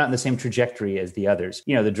 we're not in the same trajectory as the others.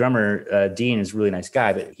 The drummer, Dean, is a really nice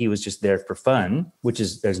guy, but he was just there for fun,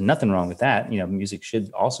 there's nothing wrong with that. Music should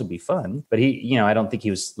also be fun, but he, I don't think he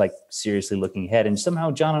was like seriously looking ahead. And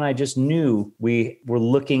somehow Jon and I just knew we were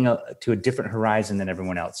looking to a different horizon than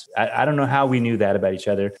everyone else. I don't know how we knew that about each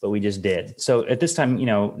other, but we just did. So at this time,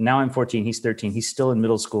 now I'm 14, he's 13, he's still in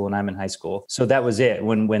middle school and I'm in high school. So that was it.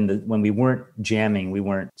 When we weren't jamming, we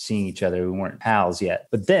weren't seeing each other, we weren't pals yet.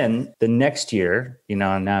 But then the next year,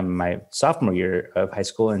 now I'm in my sophomore year of high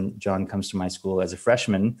school and Jon comes to my school as a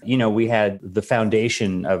freshman, we had the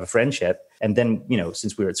foundation of a friendship. And then,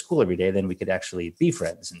 since we were at school every day, then we could actually be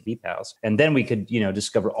friends and be pals. And then we could,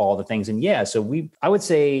 discover all the things. And yeah, so I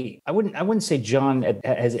wouldn't say Jon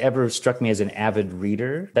has ever struck me as an avid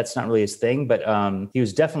reader. That's not really his thing, but he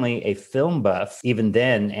was definitely a film buff even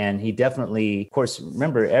then. And he definitely, of course,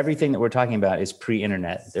 remember, everything that we're talking about is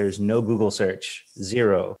pre-internet. There's no Google search,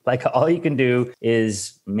 zero. Like all you can do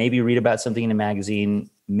is maybe read about something in a magazine,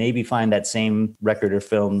 maybe find that same record or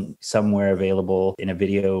film somewhere available in a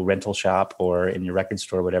video rental shop or in your record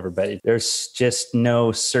store or whatever. But there's just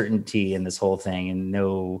no certainty in this whole thing. And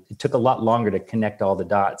it took a lot longer to connect all the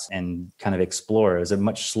dots and kind of explore. It was a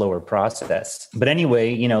much slower process. But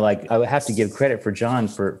anyway, I would have to give credit for Jon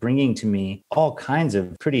for bringing to me all kinds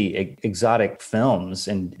of pretty exotic films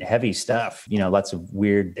and heavy stuff, lots of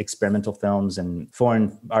weird experimental films and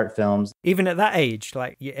foreign art films. Even at that age,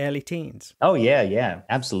 like your early teens. Oh, yeah.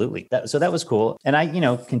 Absolutely. So that was cool. And I,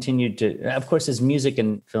 continued to, of course, as music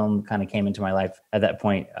and film kind of came into my life at that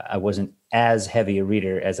point, I wasn't as heavy a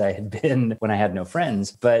reader as I had been when I had no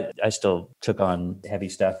friends, but I still took on heavy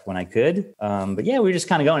stuff when I could. But yeah, we were just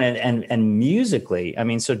kind of going and musically,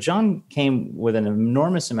 so Jon came with an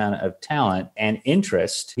enormous amount of talent and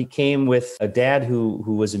interest. He came with a dad who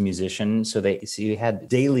was a musician. So he had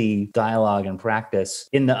daily dialogue and practice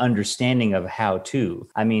in the understanding of how to.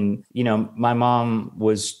 My mom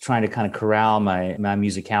was trying to kind of corral my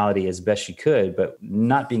musicality as best she could, but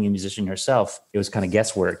not being a musician herself, it was kind of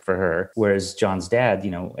guesswork for her. Whereas John's dad,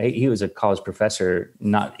 he was a college professor,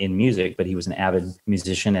 not in music, but he was an avid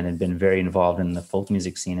musician and had been very involved in the folk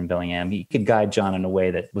music scene in Bellingham. He could guide John in a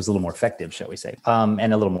way that was a little more effective, shall we say,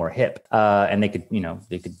 and a little more hip. And they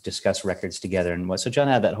could discuss records together and what. So John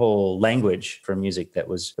had that whole language for music that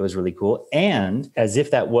was really cool. And as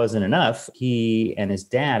if that wasn't enough, he and his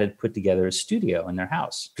dad had put together a studio in their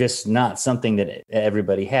house, just not something that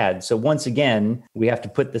everybody had. So once again, we have to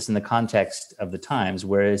put this in the context of the times,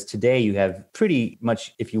 whereas today you have pretty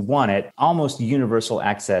much, if you want it, almost universal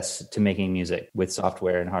access to making music with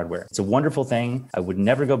software and hardware. It's a wonderful thing. I would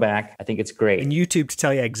never go back. I think it's great. And YouTube to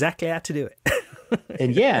tell you exactly how to do it.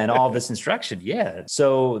 and all this instruction. Yeah.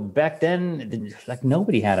 So back then, like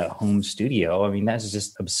nobody had a home studio. I mean, that's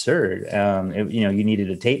just absurd. You needed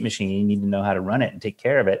a tape machine. You need to know how to run it and take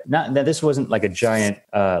care of it. Not that this wasn't like a giant,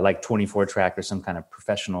 like 24 track or some kind of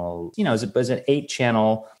professional, it was an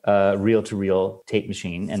 8-channel reel to reel tape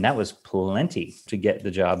machine. And that was plenty to get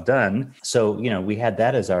the job done. So, we had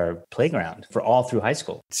that as our playground for all through high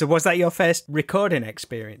school. So was that your first recording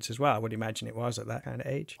experience as well? I would imagine it was at that kind of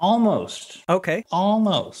age. Almost. Okay.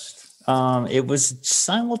 Almost. It was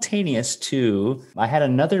simultaneous to, I had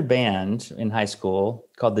another band in high school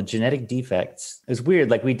called the Genetic Defects. It was weird.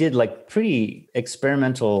 Like we did like pretty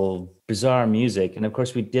experimental, bizarre music. And of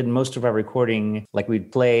course we did most of our recording, like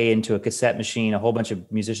we'd play into a cassette machine, a whole bunch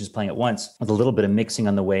of musicians playing at once with a little bit of mixing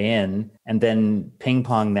on the way in, and then ping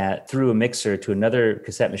pong that through a mixer to another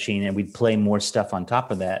cassette machine. And we'd play more stuff on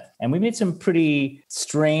top of that. And we made some pretty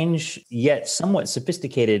strange, yet somewhat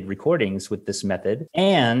sophisticated recordings with this method.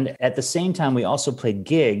 And at the same time, we also played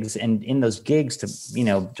gigs, and in those gigs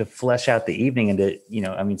to flesh out the evening and to,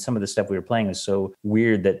 some of the stuff we were playing was so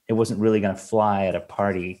weird that it wasn't really going to fly at a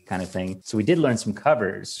party kind of thing. So we did learn some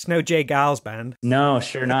covers. It's no Jay Giles band. No,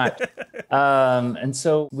 sure not. And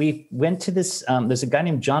so we went to this, there's a guy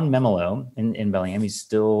named John Memolo in Bellingham. He's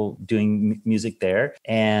still doing music there.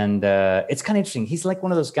 And it's kind of interesting. He's like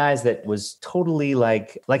one of those guys that was totally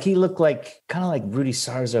like he looked like kind of like Rudy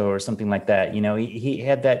Sarzo or something like that. He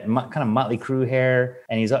had that kind of Motley Crue hair,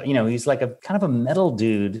 and he's like a kind of a metal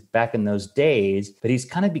dude back in those days, but he's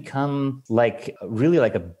kind of become like really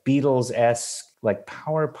like a Beatles-esque like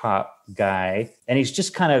power pop guy. And he's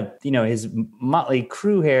just kind of, his Motley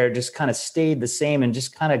Crue hair just kind of stayed the same and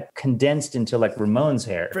just kind of condensed into like Ramone's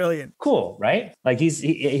hair. Brilliant. Cool, right? Like he's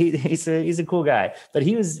a cool guy. But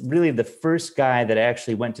he was really the first guy that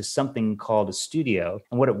actually went to something called a studio.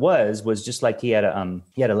 And what it was just like he had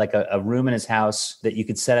a room in his house that you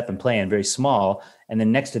could set up and play in, very small. And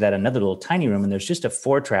then next to that, another little tiny room. And there's just a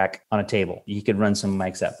 4-track on a table. You could run some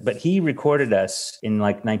mics up. But he recorded us in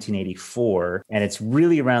like 1984. And it's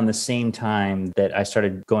really around the same time that I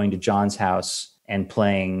started going to John's house and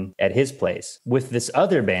playing at his place with this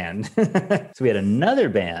other band. So we had another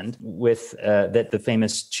band with that the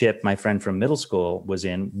famous Chip, my friend from middle school, was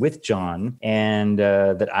in with John, and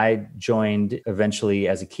that I joined eventually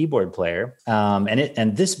as a keyboard player.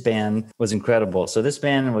 And this band was incredible. So this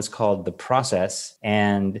band was called The Process,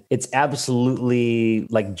 and it's absolutely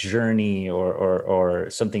like Journey or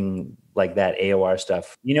something like that AOR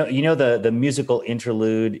stuff. The musical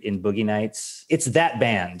interlude in Boogie Nights? It's that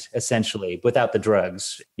band, essentially, without the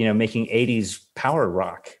drugs, making 80s power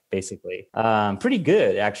rock, basically. Pretty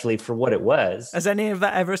good, actually, for what it was. Has any of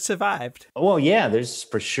that ever survived? Well, yeah, there's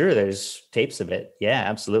tapes of it. Yeah,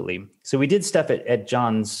 absolutely. So we did stuff at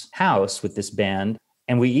John's house with this band.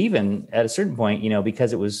 And we even, at a certain point,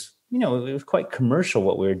 because it was quite commercial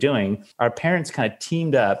what we were doing, our parents kind of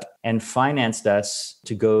teamed up and financed us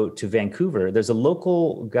to go to Vancouver. There's a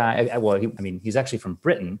local guy, he's actually from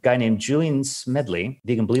Britain, a guy named Julian Smedley, if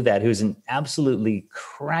you can believe that, who's an absolutely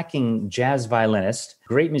cracking jazz violinist,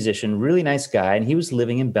 great musician, really nice guy. And he was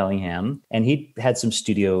living in Bellingham, and he had some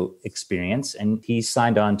studio experience, and he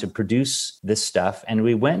signed on to produce this stuff. And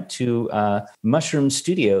we went to Mushroom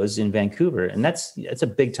Studios in Vancouver, and that's a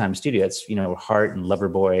big time studio. It's, Hart and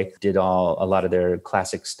Loverboy did a lot of their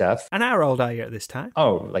classic stuff. And how old are you at this time?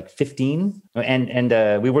 Oh, like 15.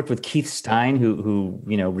 And we worked with Keith Stein, who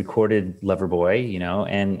recorded Loverboy,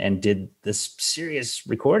 and did this serious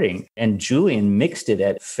recording. And Julian mixed it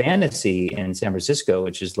at Fantasy in San Francisco,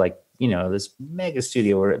 which is like, this mega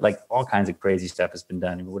studio where like all kinds of crazy stuff has been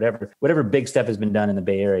done. Whatever big stuff has been done in the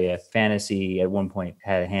Bay Area, Fantasy at one point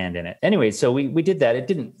had a hand in it. Anyway, so we did that. It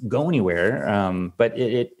didn't go anywhere, but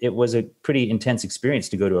it was a pretty intense experience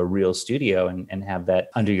to go to a real studio and have that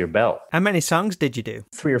under your belt. How many songs did you do?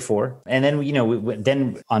 3 or 4. And then,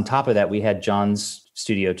 then on top of that, we had John's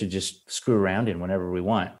studio to just screw around in whenever we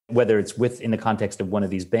want, whether it's in the context of one of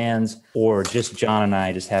these bands or just Jon and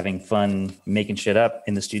I just having fun making shit up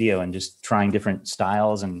in the studio and just trying different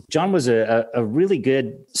styles. And Jon was a really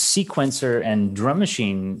good sequencer and drum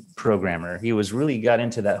machine programmer. He was really got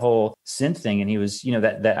into that whole synth thing. And he was,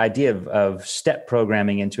 that idea of step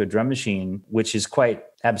programming into a drum machine, which is quite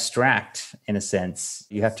abstract in a sense.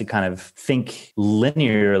 You have to kind of think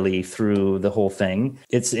linearly through the whole thing.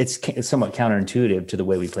 It's somewhat counterintuitive to the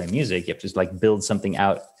way we play music. You have to like build something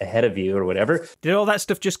out ahead of you or whatever. Did all that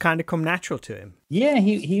stuff just kind of come natural to him? Yeah,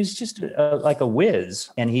 he was just like a whiz,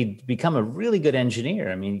 and he'd become a really good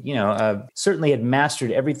engineer. I mean, certainly had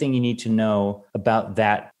mastered everything you need to know about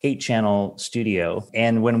that 8-channel studio.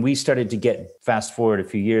 And when we started to get fast forward a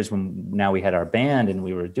few years, when now we had our band and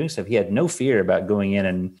we were doing stuff, he had no fear about going in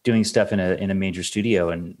and doing stuff in a major studio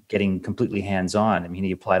and getting completely hands-on. I mean,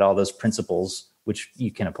 he applied all those principles which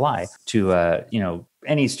you can apply to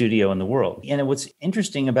any studio in the world. And what's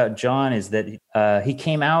interesting about Jon is that he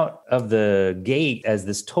came out of the gate as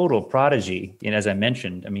this total prodigy. And as I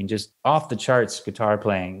mentioned, I mean, just off the charts guitar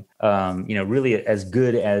playing, really as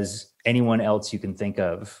good as anyone else you can think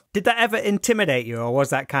of. Did that ever intimidate you, or was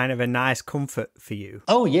that kind of a nice comfort for you?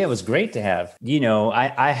 Oh yeah, it was great to have.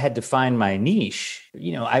 I had to find my niche.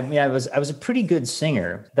 I was a pretty good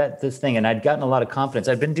singer. That's the thing, and I'd gotten a lot of confidence.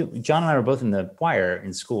 Jon and I were both in the choir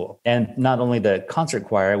in school, and not only the concert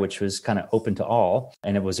choir, which was kind of open to all,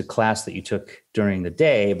 and it was a class that you took during the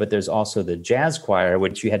day, but there's also the jazz choir,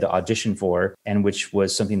 which you had to audition for, and which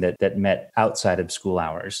was something that met outside of school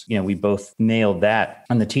hours. We both nailed that,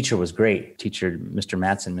 and the teacher was great. Teacher,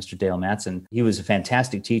 Mr. Dale Matson, he was a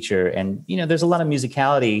fantastic teacher. And, there's a lot of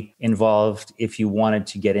musicality involved if you wanted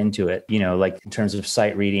to get into it, like in terms of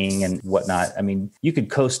sight reading and whatnot. I mean, you could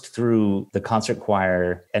coast through the concert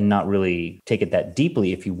choir and not really take it that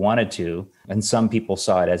deeply if you wanted to. And some people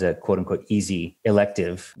saw it as a quote unquote easy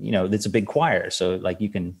elective. It's a big choir, so like you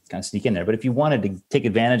can kind of sneak in there. But if you wanted to take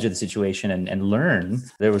advantage of the situation and learn,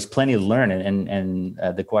 there was plenty to learn. And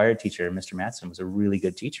the choir teacher, Mr. Matson, was a really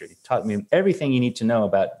good teacher. He taught me everything you need to know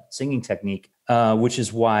about singing technique, which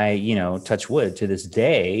is why, touch wood, to this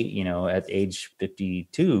day, at age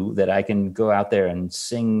 52, that I can go out there and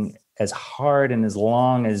sing as hard and as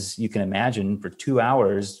long as you can imagine for 2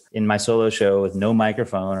 hours in my solo show with no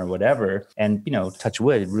microphone or whatever. And, touch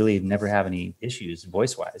wood, really never have any issues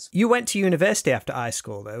voice-wise. You went to university after high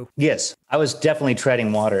school, though? Yes, I was definitely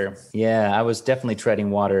treading water. Yeah, I was definitely treading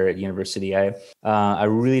water at university. I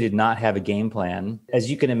really did not have a game plan. As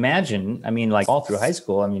you can imagine, I mean, like all through high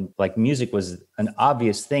school, I mean, like music was an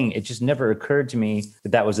obvious thing. It just never occurred to me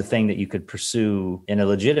that was a thing that you could pursue in a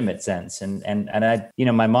legitimate sense. And I,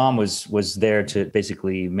 my mom was there to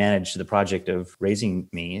basically manage the project of raising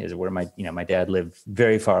me, is where my dad lived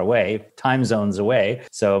very far away, time zones away.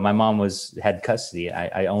 So my mom had custody.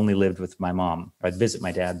 I only lived with my mom. I'd visit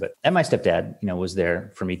my dad, and my stepdad, was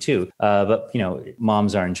there for me too. But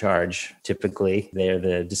moms are in charge. Typically, they're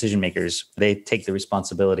the decision makers. They take the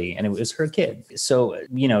responsibility, and it was her kid. So,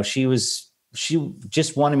 she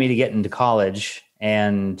just wanted me to get into college,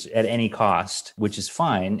 and at any cost, which is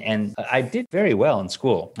fine. And I did very well in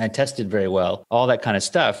school. I tested very well, all that kind of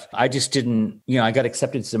stuff. I just didn't, I got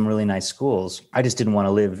accepted to some really nice schools. I just didn't want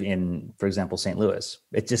to live in, for example, St. Louis.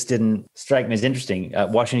 It just didn't strike me as interesting.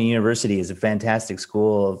 Washington University is a fantastic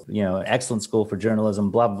school, excellent school for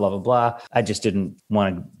journalism, blah, blah, blah, blah. I just didn't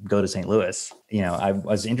want to go to St. Louis. I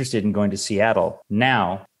was interested in going to Seattle.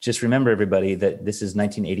 Now, just remember, everybody, that this is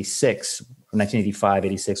 1986, 1985,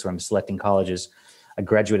 86, where I'm selecting colleges. I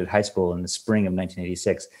graduated high school in the spring of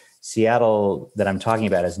 1986. Seattle that I'm talking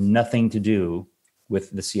about has nothing to do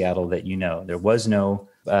with the Seattle that There was no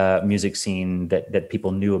music scene that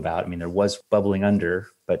people knew about. I mean, there was bubbling under,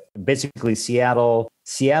 but basically Seattle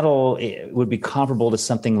it would be comparable to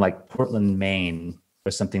something like Portland, Maine,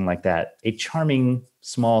 or something like that. A charming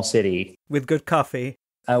small city. With good coffee.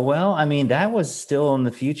 Well, I mean, that was still in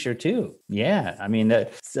the future too. Yeah. I mean, there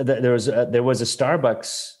was a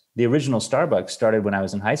Starbucks. The original Starbucks started when I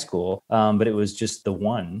was in high school, but it was just the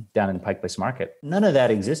one down in Pike Place Market. None of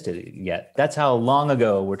that existed yet. That's how long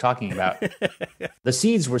ago we're talking about. The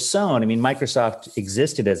seeds were sown. I mean, Microsoft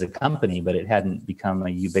existed as a company, but it hadn't become a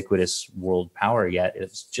ubiquitous world power yet. It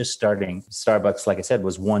was just starting. Starbucks, like I said,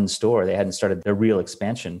 was one store. They hadn't started their real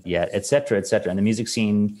expansion yet, et cetera, et cetera. And the music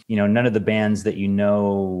scene, none of the bands that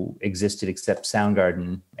existed except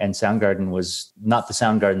Soundgarden. And Soundgarden was not the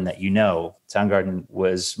Soundgarden that Soundgarden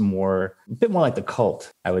was a bit more like the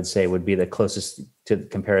Cult, I would say, would be the closest to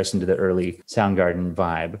comparison to the early Soundgarden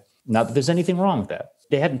vibe. Not that there's anything wrong with that.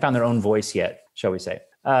 They hadn't found their own voice yet, shall we say.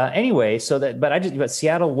 Anyway, but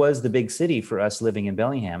Seattle was the big city for us living in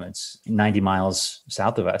Bellingham. It's 90 miles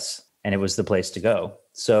south of us, and it was the place to go.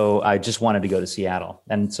 So I just wanted to go to Seattle.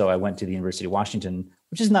 And so I went to the University of Washington,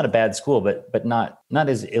 which is not a bad school, but not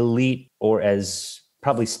as elite or as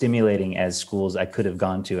probably stimulating as schools I could have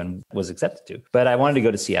gone to and was accepted to. But I wanted to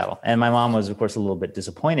go to Seattle. And my mom was, of course, a little bit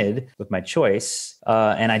disappointed with my choice.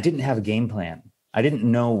 And I didn't have a game plan. I didn't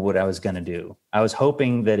know what I was going to do. I was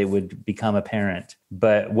hoping that it would become apparent.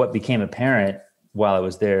 But what became apparent while I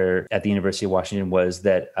was there at the University of Washington was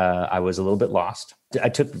that I was a little bit lost. I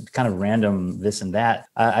took kind of random this and that.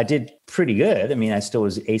 I did pretty good. I mean, I still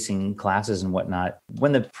was acing classes and whatnot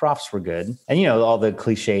when the profs were good. And, you know, all the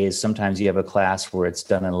cliches, sometimes you have a class where it's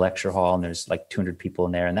done in a lecture hall and there's like 200 people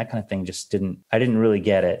in there and that kind of thing I didn't really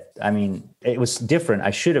get it. I mean, it was different.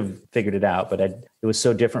 I should have figured it out, but it was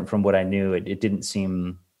so different from what I knew. It didn't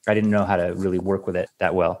seem... I didn't know how to really work with it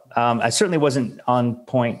that well. I certainly wasn't on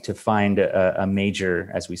point to find a major,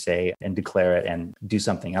 as we say, and declare it and do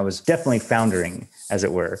something. I was definitely foundering, as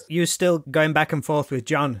it were. You were still going back and forth with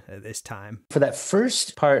Jon at this time? For that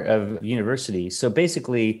first part of university, so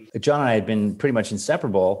basically, Jon and I had been pretty much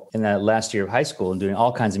inseparable in that last year of high school and doing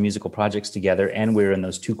all kinds of musical projects together. And we were in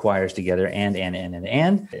those two choirs together and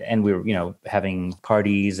we were, you know, having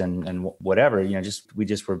parties and whatever, you know, we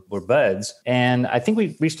just were buds. And I think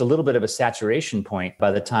we reached a little bit of a saturation point by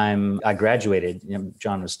the time I graduated. You know,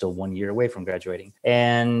 Jon was still 1 year away from graduating.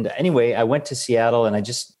 And anyway, I went to Seattle and I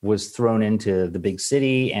just was thrown into the big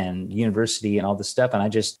city and university and all this stuff. And I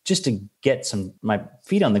just to get my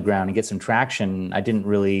feet on the ground and get some traction, I didn't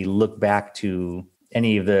really look back to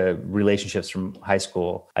any of the relationships from high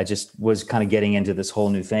school. I just was kind of getting into this whole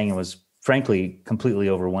new thing and was frankly, completely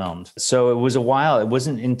overwhelmed. So it was a while. It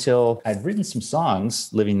wasn't until I'd written some songs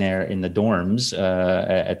living there in the dorms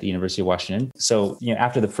at the University of Washington. So, you know,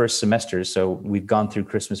 after the first semester, so we've gone through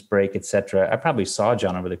Christmas break, etc. I probably saw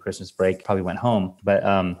Jon over the Christmas break, probably went home. But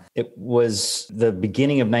it was the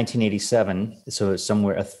beginning of 1987. So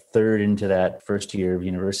somewhere a third into that first year of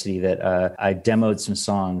university that I demoed some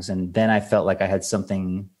songs. And then I felt like I had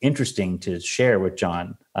something interesting to share with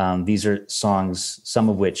Jon. These are songs, some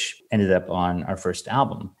of which ended up on our first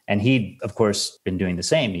album. And he'd, of course, been doing the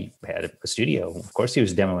same. He had a studio. Of course, he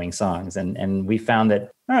was demoing songs. And we found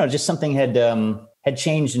that, I don't know, just something had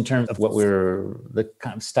changed in terms of what we were, the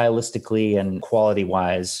kind of stylistically and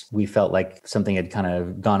quality-wise. We felt like something had kind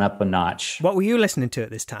of gone up a notch. What were you listening to at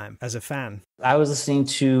this time as a fan? I was listening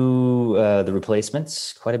to The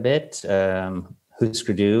Replacements quite a bit.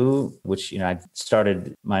 Husker Du, which, you know, I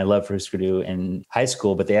started my love for Husker Du in high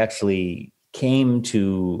school, but they actually came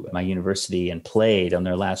to my university and played on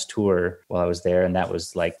their last tour while I was there. And that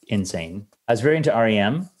was like insane. I was very into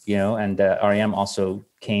R.E.M, you know, and R.E.M also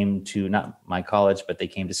came to not my college, but they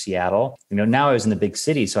came to Seattle. You know, now I was in the big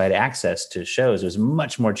city, so I had access to shows. It was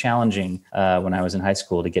much more challenging when I was in high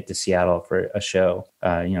school to get to Seattle for a show.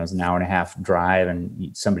 You know, it was an hour and a half drive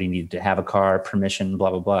and somebody needed to have a car, permission,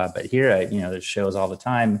 blah, blah, blah. But here, you know, there's shows all the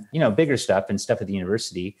time, you know, bigger stuff and stuff at the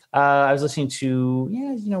university. I was listening to,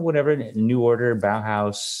 you know, whatever, New Order,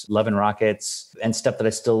 Bauhaus, Love and Rockets, and stuff that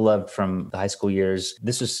I still loved from the high school years.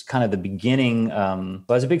 This was kind of the beginning. I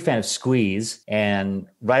was a big fan of Squeeze, and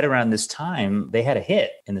right around this time, they had a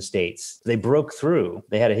hit in the States. They broke through.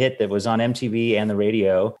 They had a hit that was on MTV and the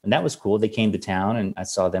radio, and that was cool. They came to town and I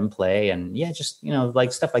saw them play, and yeah, just, you know,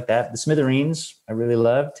 like stuff like that. The Smithereens, I really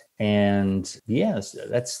loved. And yes,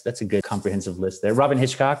 that's a good comprehensive list there. Robin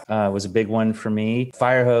Hitchcock was a big one for me.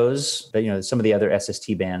 Firehose, you know, some of the other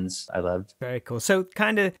SST bands I loved. Very cool. So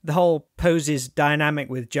kind of the whole Posies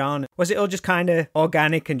dynamic with Jon, was it all just kind of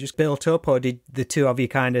organic and just built up, or did the two of you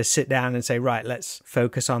kind of sit down and say, right, let's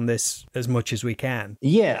focus on this as much as we can?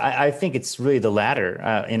 Yeah, I think it's really the latter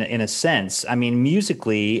in a sense. I mean,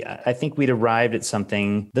 musically, I think we'd arrived at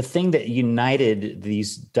something, the thing that united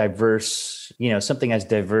these diverse, you know, something as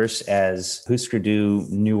diverse as Husker Du,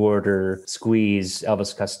 New Order, Squeeze,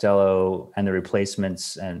 Elvis Costello, and the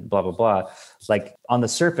Replacements, and blah, blah, blah. Like on the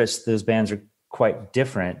surface, those bands are quite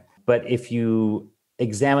different. But if you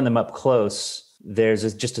examine them up close,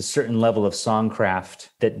 there's just a certain level of songcraft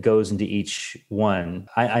that goes into each one.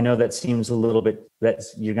 I know that seems a little bit, that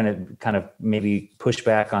you're going to kind of maybe push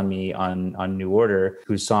back on me on New Order,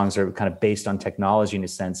 whose songs are kind of based on technology in a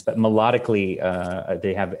sense, but melodically,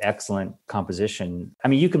 they have excellent composition. I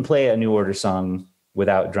mean, you can play a New Order song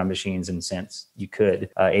without drum machines and synths. You could,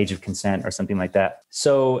 Age of Consent or something like that.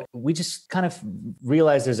 So we just kind of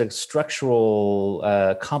realized there's a structural,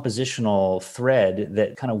 compositional thread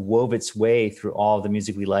that kind of wove its way through all of the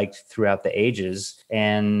music we liked throughout the ages,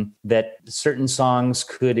 and that certain songs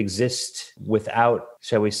could exist without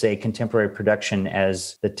shall we say, contemporary production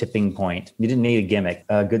as the tipping point. You didn't need a gimmick.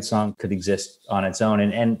 A good song could exist on its own.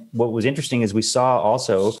 And what was interesting is we saw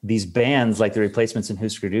also these bands like The Replacements and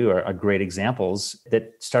Husker Du are great examples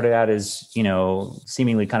that started out as,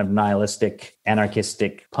 seemingly kind of nihilistic,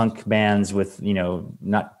 anarchistic punk bands with,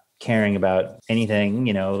 not caring about anything,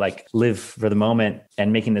 like live for the moment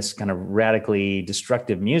and making this kind of radically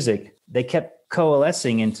destructive music. They kept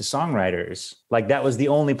coalescing into songwriters. Like that was the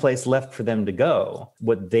only place left for them to go.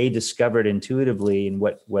 What they discovered intuitively and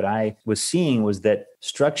what I was seeing was that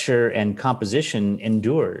structure and composition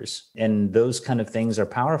endures. And those kind of things are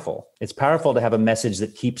powerful. It's powerful to have a message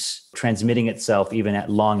that keeps transmitting itself even at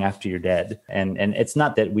long after you're dead. And it's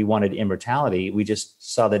not that we wanted immortality. We just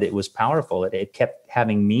saw that it was powerful. It kept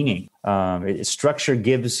having meaning. Structure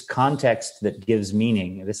gives context that gives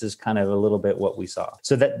meaning. This is kind of a little bit what we saw.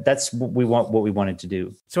 So that's what we wanted to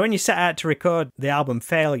do. So when you set out to record the album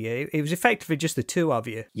Failure, it was effectively just the two of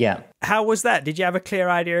you. Yeah. How was that? Did you have a clear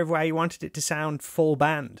idea of where you wanted it to sound full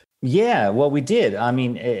band? Yeah, well, we did. I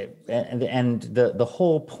mean, and the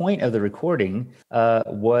whole point of the recording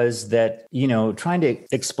was that, trying to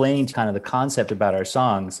explain kind of the concept about our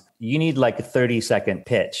songs, you need like a 30-second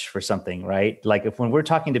pitch for something, right? Like when we're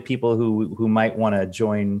talking to people who might want to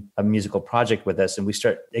join a musical project with us and we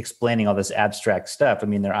start explaining all this abstract stuff, I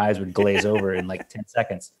mean, their eyes would glaze over in like 10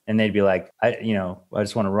 seconds and they'd be like, I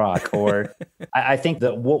just want to rock. Or I think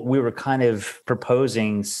that what we were kind of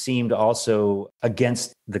proposing seemed also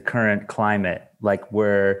against the current climate, like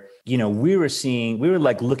where, we were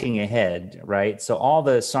like looking ahead, right? So all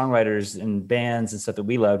the songwriters and bands and stuff that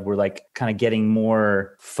we loved were like kind of getting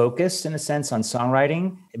more focused in a sense on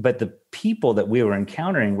songwriting, but the people that we were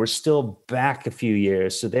encountering were still back a few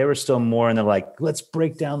years. So they were still more in the like, let's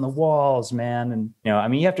break down the walls, man. And,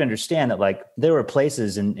 you have to understand that like there were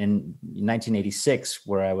places in 1986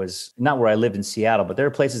 where I was, not where I lived in Seattle, but there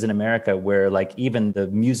are places in America where like even the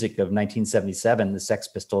music of 1977, the Sex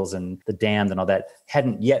Pistols and the Damned and all that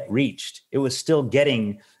hadn't yet reached. It was still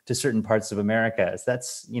getting to certain parts of America. So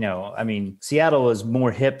that's, Seattle was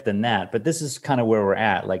more hip than that, but this is kind of where we're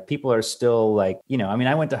at. Like people are still like,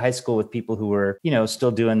 I went to high school with people who were,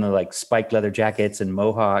 still doing the like spiked leather jackets and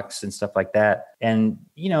mohawks and stuff like that. And,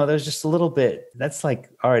 there's just a little bit, that's like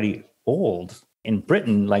already old. In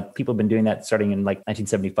Britain, like people have been doing that starting in like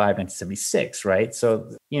 1975, 1976, right? So,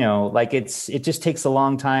 like it just takes a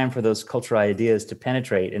long time for those cultural ideas to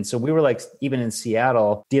penetrate. And so we were like, even in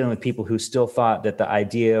Seattle, dealing with people who still thought that the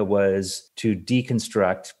idea was to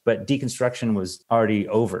deconstruct, but deconstruction was already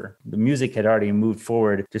over. The music had already moved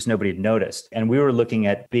forward, just nobody had noticed. And we were looking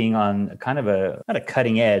at being on kind of not a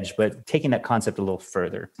cutting edge, but taking that concept a little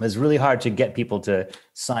further. It was really hard to get people to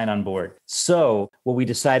sign on board. So what we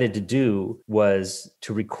decided to do was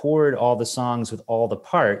to record all the songs with all the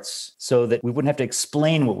parts so that we wouldn't have to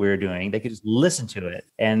explain what we were doing. They could just listen to it.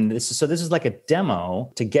 And this is like a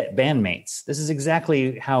demo to get bandmates. This is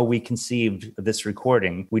exactly how we conceived this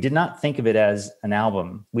recording. We did not think of it as an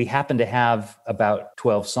album. We happened to have about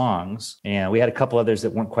 12 songs, and we had a couple others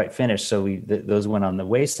that weren't quite finished. So those went on the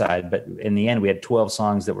wayside. But in the end, we had 12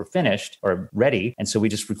 songs that were finished or ready. And so we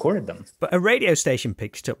just recorded them. But a radio station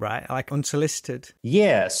picked it up, right? Like unsolicited.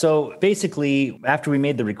 Yeah. So basically, after we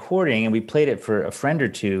made the recording and we played it for a friend or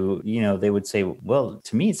two, they would say, well,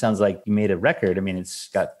 to me, it sounds like you made a record. I mean, it's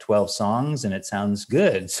got 12 songs and it sounds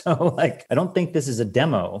good. So like, I don't think this is a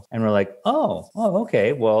demo. And we're like, oh,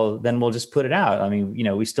 okay. Well, then we'll just put it out. I mean,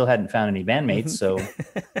 we still hadn't found any bandmates. So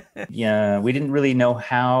yeah, we didn't really know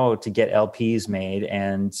how to get LPs made,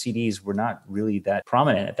 and CDs were not really that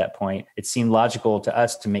prominent at that point. It seemed logical to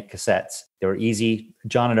us to make cassettes. They were easy.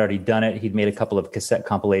 Jon had already done it. He'd made a couple of cassette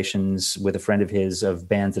compilations with a friend of his of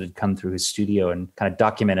bands that had come through his studio and kind of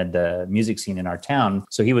documented the music scene in our town.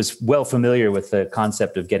 So he was well familiar with the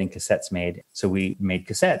concept of getting cassettes made. So we made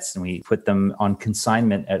cassettes and we put them on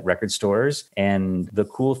consignment at record stores. And the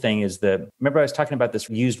cool thing is remember I was talking about this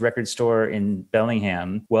used record store in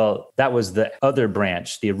Bellingham? Well, that was the other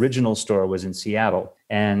branch. The original store was in Seattle.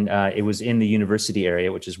 And it was in the university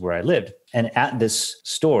area, which is where I lived. And at this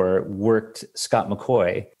store worked Scott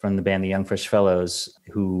McCoy from the band The Young Fresh Fellows,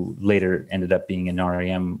 who later ended up being in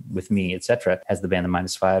R.E.M. with me, etc., as the band The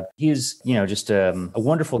Minus Five. He was, just a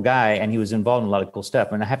wonderful guy, and he was involved in a lot of cool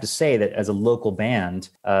stuff. And I have to say that as a local band,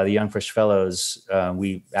 The Young Fresh Fellows,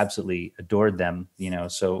 we absolutely adored them,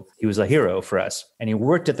 so he was a hero for us. And he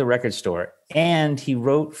worked at the record store, and he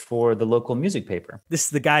wrote for the local music paper. This is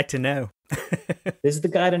the guy to know. This is the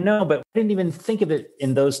guy to know. But I didn't even think of it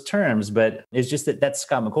in those terms. But it's just that that's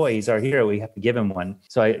Scott McCoy. He's our hero. We have to give him one.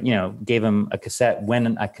 So I, gave him a cassette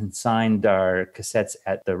when I consigned our cassettes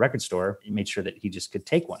at the record store. He made sure that he just could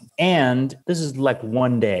take one. And this is like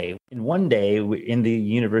one day. In one day, in the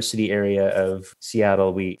university area of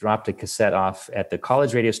Seattle, we dropped a cassette off at the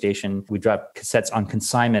college radio station. We dropped cassettes on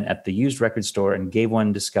consignment at the used record store and gave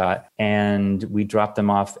one to Scott. And we dropped them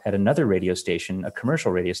off at another radio station, a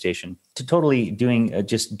commercial radio station, to totally doing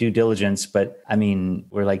just due diligence. But I mean,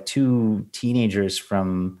 we're like two teenagers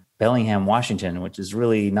from Bellingham, Washington, which is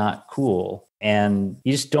really not cool. And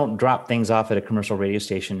you just don't drop things off at a commercial radio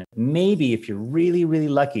station. Maybe if you're really, really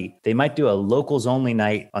lucky, they might do a locals only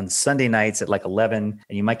night on Sunday nights at like 11,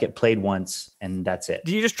 and you might get played once, and that's it.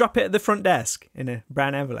 Do you just drop it at the front desk in a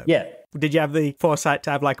brown envelope? Yeah. Did you have the foresight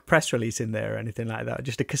to have like a press release in there or anything like that?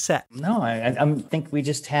 Just a cassette? No, I think we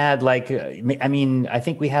just had like, I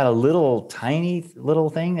think we had a tiny little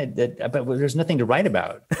thing, but there's nothing to write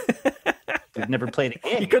about. We've never played a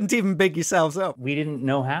gig. You couldn't even big yourselves up. We didn't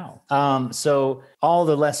know how. So all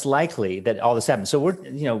the less likely that all this happened. So we're,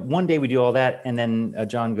 one day we do all that, and then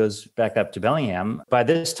John goes back up to Bellingham. By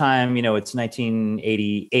this time, it's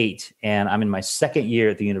 1988, and I'm in my second year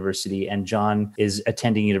at the university, and John is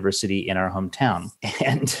attending university in our hometown.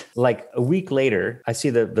 And like a week later, I see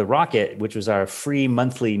the Rocket, which was our free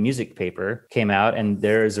monthly music paper, came out, and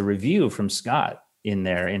there is a review from Scott in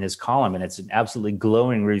there in his column, and it's an absolutely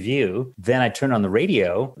glowing review. Then I turn on the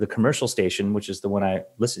radio, the commercial station, which is the one I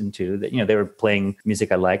listened to, that they were playing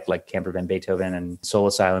music I liked, like Camper Van Beethoven and Soul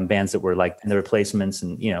Asylum, bands that were like the Replacements,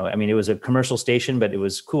 and it was a commercial station, but it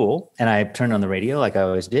was cool. And I turned on the radio like I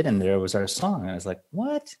always did, and there was our song, and I was like,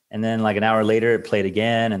 what? And then like an hour later it played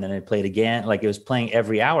again, and then it played again. Like it was playing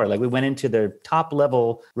every hour. Like we went into the top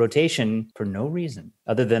level rotation for no reason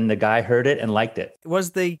other than the guy heard it and liked it.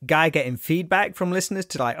 Was the guy getting feedback from listeners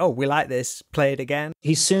to like, oh, we like this, play it again?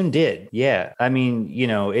 He soon did. Yeah. I mean,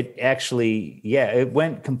 it actually, it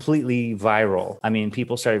went completely viral. I mean,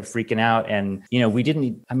 people started freaking out, and, we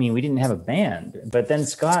didn't have a band. But then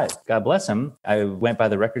Scott, God bless him, I went by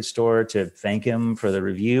the record store to thank him for the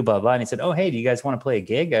review, blah, blah. And he said, oh, hey, do you guys want to play a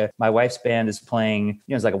gig? My wife's band is playing,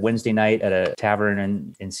 it's like a Wednesday night at a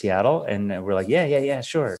tavern in Seattle. And we're like, yeah,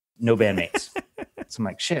 sure. No bandmates. So I'm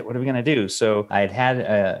like, shit, what are we going to do? So I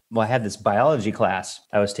had this biology class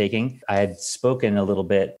I was taking. I had spoken a little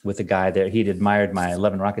bit with a guy there. He'd admired my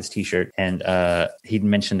 11 Rockets t-shirt, and he'd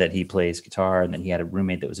mentioned that he plays guitar, and then he had a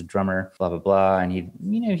roommate that was a drummer, blah, blah, blah. And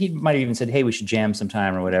he might have even said, hey, we should jam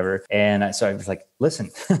sometime or whatever. And so I was like,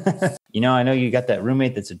 listen, I know you got that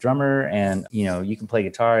roommate that's a drummer, and, you can play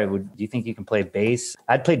guitar. Do you think you can play bass?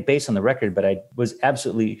 I'd played bass on the record, but I was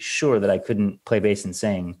absolutely sure that I couldn't play bass and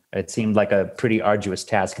sing. It seemed like a pretty arduous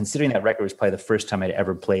task, considering that record was probably the first time I'd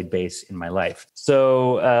ever played bass in my life.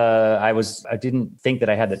 So I didn't think that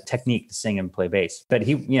I had the technique to sing and play bass. But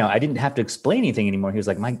I didn't have to explain anything anymore. He was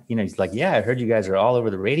like, he's like, yeah, I heard you guys are all over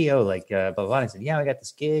the radio, like blah, blah, blah. And I said, yeah, I got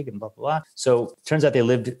this gig and blah, blah, blah. So turns out they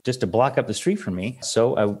lived just a block up the street from me.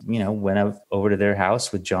 So I, went over to their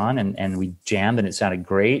house with John, and we jammed, and it sounded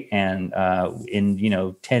great. And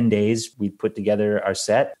in 10 days, we put together our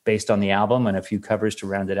set based on the album and a few covers to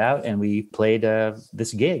round it out. And we played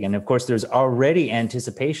this gig. And of course, there's already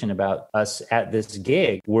anticipation about us at this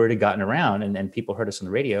gig. Word had gotten around, and people heard us on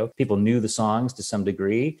the radio. People knew the songs to some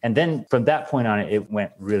degree. And then from that point on, it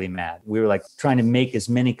went really mad. We were like trying to make as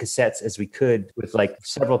many cassettes as we could with like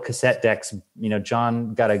several cassette decks.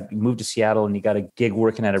 John moved to Seattle, and he got a gig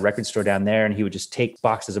working at a record store down there, and he would just take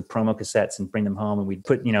boxes of promo cassettes and bring them home, and we'd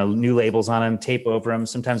put, new labels on them, tape over them.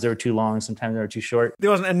 Sometimes they were too long, sometimes they were too short. There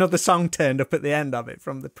wasn't another song turned up at the end of it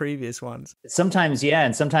from the previous ones. Sometimes, yeah.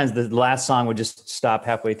 And sometimes the last song would just stop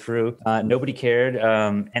halfway through. Nobody cared.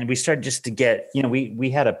 And we started just to get, we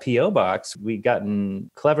had a PO box. We'd gotten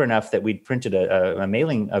clever enough that we'd printed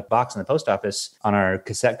a box in the post office on our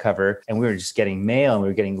cassette cover. And we were just getting mail, and we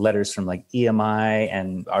were getting letters from like EMI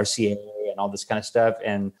and RCA and all this kind of stuff,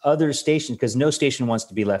 and other stations, because no station wants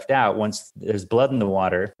to be left out. Once there's blood in the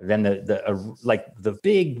water, then the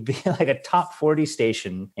big like a top 40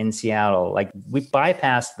 station in Seattle, like we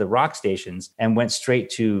bypassed the rock stations and went straight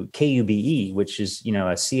to KUBE, which is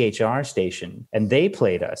a CHR station, and they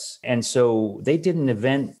played us. And so they did an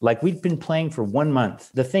event like we'd been playing for 1 month.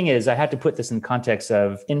 The thing is, I had to put this in context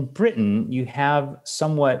of, in Britain, you have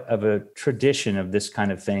somewhat of a tradition of this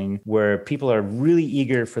kind of thing where people are really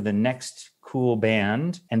eager for the next cool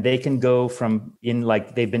band, and they can go from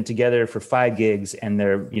they've been together for 5 gigs and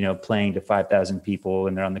they're, playing to 5,000 people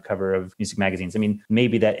and they're on the cover of music magazines. I mean,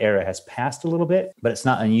 maybe that era has passed a little bit, but it's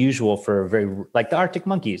not unusual for like the Arctic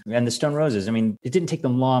Monkeys and the Stone Roses. I mean, it didn't take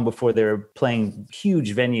them long before they were playing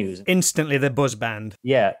huge venues. Instantly the buzz band.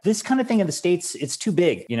 Yeah. This kind of thing in the States, it's too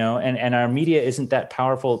big, and our media isn't that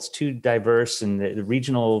powerful. It's too diverse, and the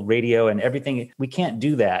regional radio and everything. We can't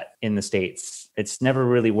do that in the States. It's never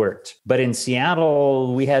really worked. But in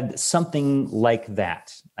Seattle, we had something like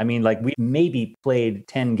that. I mean, like we maybe played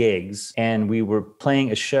 10 gigs and we were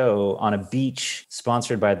playing a show on a beach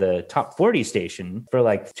sponsored by the Top 40 station for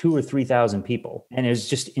like 2,000 or 3,000 people. And it was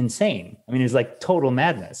just insane. I mean, it was like total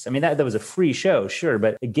madness. I mean, that was a free show, sure,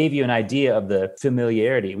 but it gave you an idea of the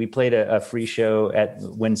familiarity. We played a free show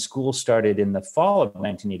when school started in the fall of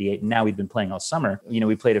 1988. And now we've been playing all summer.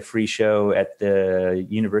 We played a free show at the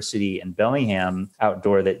university in Bellingham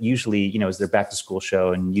outdoor that usually, is their back to school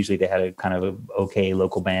show. And usually they had a kind of a okay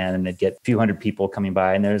local band and they'd get a few hundred people coming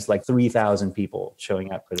by, and there's like 3,000 people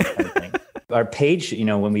showing up for this kind of thing. Our page,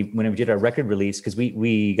 when we did our record release, because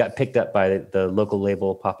we got picked up by the local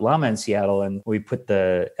label Pop Llama in Seattle, and we put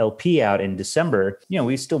the LP out in December,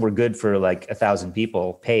 we still were good for like 1,000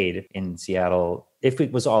 people paid in Seattle, if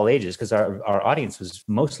it was all ages, because our audience was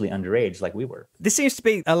mostly underage like we were. There seems to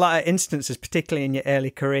be a lot of instances, particularly in your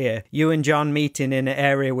early career, you and Jon meeting in an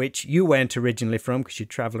area which you weren't originally from because you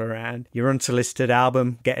travel around, your unsolicited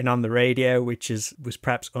album getting on the radio, which was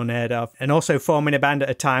perhaps unheard of, and also forming a band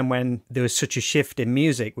at a time when there was such a shift in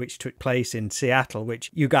music which took place in Seattle,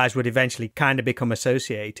 which you guys would eventually kind of become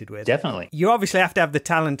associated with. Definitely. You obviously have to have the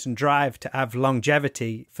talent and drive to have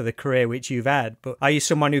longevity for the career which you've had, but are you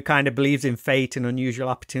someone who kind of believes in fate and unusual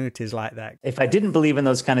opportunities like that? If I didn't believe in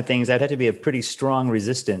those kind of things, I'd have to be a pretty strong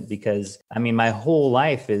resistant, because I mean, my whole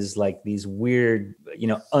life is like these weird,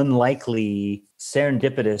 unlikely,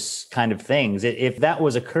 serendipitous kind of things. If that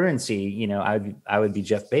was a currency, I would be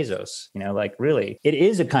Jeff Bezos, like really. It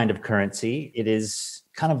is a kind of currency. It is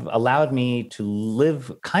kind of allowed me to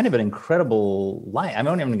live kind of an incredible life. I'm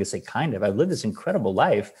not even going to say kind of. I've lived this incredible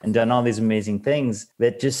life and done all these amazing things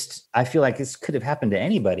that just, I feel like this could have happened to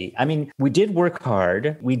anybody. I mean, we did work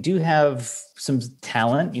hard. We do have some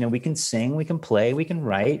talent. We can sing, we can play, we can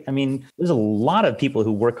write. I mean, there's a lot of people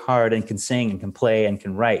who work hard and can sing and can play and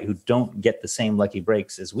can write who don't get the same lucky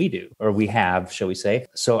breaks as we do, or we have, shall we say.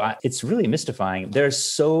 So it's really mystifying. There's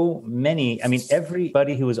so many. I mean,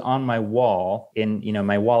 everybody who was on my wall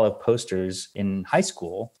my wall of posters in high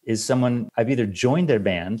school is someone I've either joined their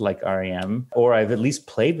band like R.E.M. or I've at least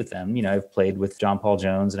played with them. I've played with John Paul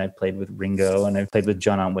Jones and I've played with Ringo and I've played with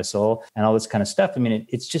John on Whistle and all this kind of stuff. I mean,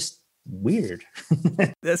 it's just weird.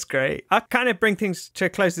 That's great. I'll kind of bring things to a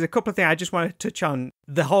close. There's a couple of things I just want to touch on.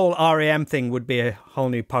 The whole R.E.M. thing would be a whole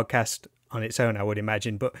new podcast on its own, I would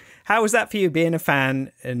imagine. But how was that for you, being a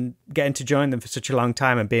fan and getting to join them for such a long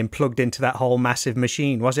time and being plugged into that whole massive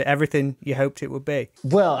machine? Was it everything you hoped it would be?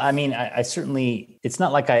 Well, I mean, I certainly, it's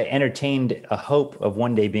not like I entertained a hope of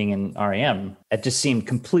one day being in R.E.M. It just seemed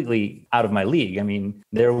completely out of my league. I mean,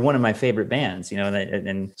 they're one of my favorite bands,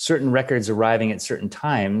 and certain records arriving at certain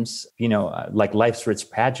times, like Life's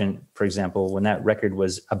Rich Pageant, for example, when that record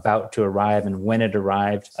was about to arrive and when it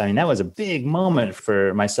arrived, I mean, that was a big moment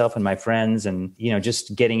for myself and my friends. And,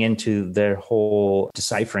 just getting into their whole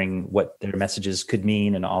deciphering what their messages could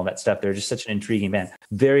mean and all that stuff. They're just such an intriguing band.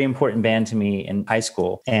 Very important band to me in high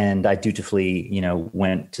school. And I dutifully,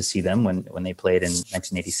 went to see them when they played in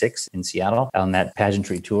 1986 in Seattle on that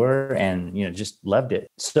pageantry tour and, just loved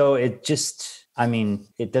it. So it just, I mean,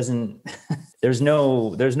 it doesn't, there's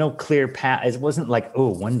no clear path. It wasn't like, oh,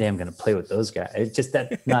 one day I'm going to play with those guys. It's just,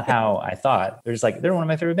 that's not how I thought. There's like, they're one of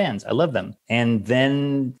my favorite bands. I love them. And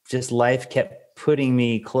then just life kept putting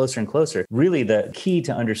me closer and closer. Really, the key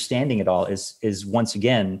to understanding it all is once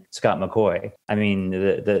again, Scott McCoy. I mean,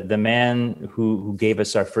 the man who gave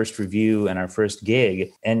us our first review and our first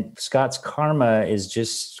gig, and Scott's karma is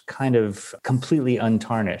just kind of completely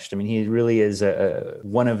untarnished. I mean, he really is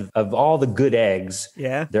one of all the good eggs.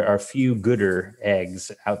 Yeah. There are few gooder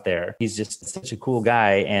eggs out there. He's just such a cool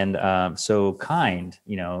guy and so kind,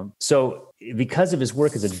 So because of his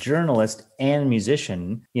work as a journalist and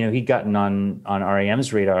musician, he'd gotten on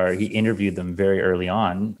R.E.M's radar. He interviewed them very early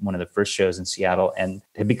on, one of the first shows in Seattle, and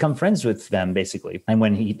had become friends with them, basically. And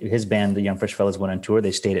when his band, the Young Fresh Fellows, went on tour,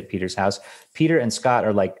 they stayed at Peter's house. Peter and Scott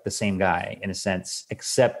are like the same guy, in a sense,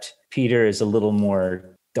 except Peter is a little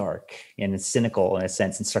more dark and cynical in a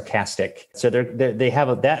sense and sarcastic. So they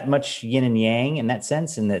have that much yin and yang in that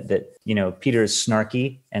sense, and that Peter is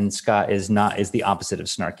snarky and Scott is the opposite of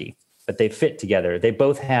snarky. But they fit together. They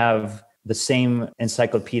both have the same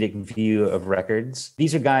encyclopedic view of records.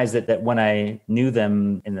 These are guys that when I knew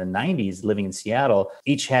them in the 90s living in Seattle,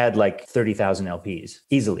 each had like 30,000 LPs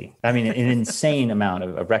easily. I mean, an insane amount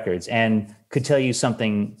of records, and could tell you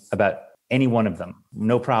something about any one of them,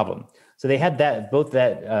 no problem. So they had both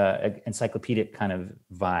that encyclopedic kind of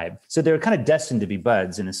vibe. So they were kind of destined to be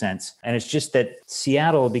buds in a sense. And it's just that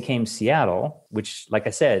Seattle became Seattle, which, like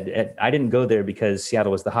I said, I didn't go there because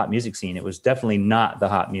Seattle was the hot music scene. It was definitely not the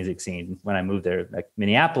hot music scene when I moved there. Like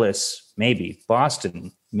Minneapolis, maybe.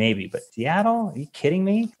 Boston, maybe. But Seattle? Are you kidding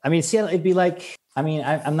me? I mean, Seattle, it'd be like, I mean,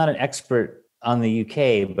 I'm not an expert on the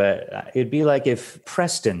UK, but it'd be like if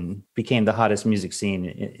Preston became the hottest music scene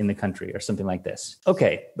in the country or something like this.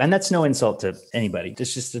 Okay, and that's no insult to anybody.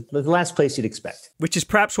 It's just the last place you'd expect. Which is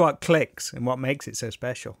perhaps what clicks and what makes it so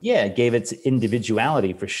special. Yeah, it gave its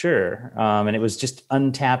individuality for sure. And it was just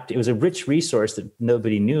untapped. It was a rich resource that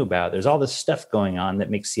nobody knew about. There's all this stuff going on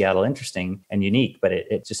that makes Seattle interesting and unique, but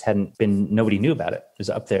it just hadn't been, nobody knew about it. It was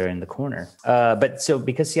up there in the corner. But so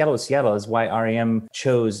because Seattle was Seattle is why R.E.M.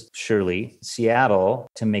 chose, surely,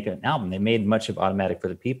 Seattle to make an album. They made much of Automatic for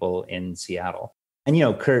the People in Seattle. And, you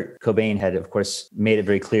know, Kurt Cobain had, of course, made it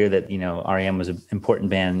very clear that, you know, R.E.M. was an important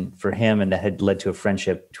band for him, and that had led to a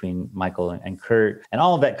friendship between Michael and Kurt. And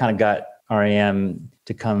all of that kind of got R.E.M.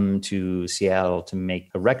 to come to Seattle to make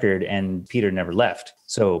a record, and Peter never left.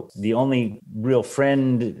 So the only real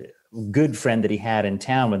good friend that he had in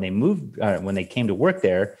town when they came to work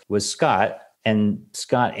there was Scott. And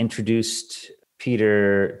Scott introduced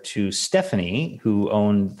Peter to Stephanie, who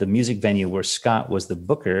owned the music venue where Scott was the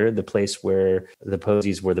booker, the place where the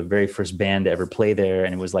Posies were the very first band to ever play there.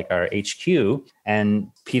 And it was like our HQ. And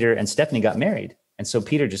Peter and Stephanie got married. And so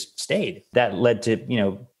Peter just stayed. That led to, you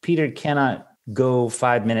know, Peter cannot go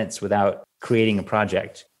 5 minutes without creating a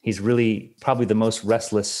project. He's really probably the most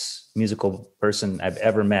restless musical person I've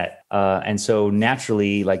ever met. And so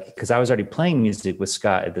naturally, like, because I was already playing music with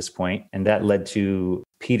Scott at this point, and that led to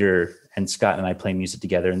Peter and Scott and I playing music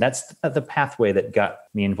together. And that's the pathway that got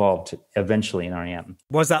me involved eventually in R.E.M.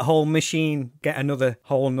 Was that whole machine get another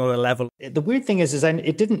level? The weird thing is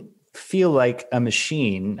it didn't feel like a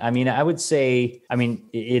machine. I mean, I would say,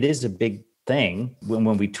 it is a big thing.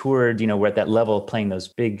 When we toured, you know, we're at that level playing those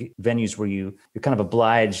big venues where you're kind of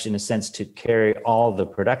obliged in a sense to carry all the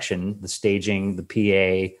production, the staging, the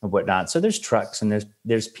PA and whatnot. So there's trucks and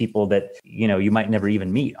there's people that, you know, you might never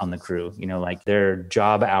even meet on the crew, you know, like their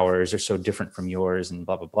job hours are so different from yours and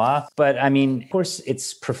blah, blah, blah. But I mean, of course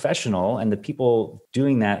it's professional, and the people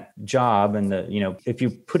doing that job and if you're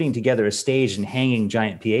putting together a stage and hanging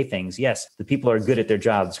giant PA things, yes, the people are good at their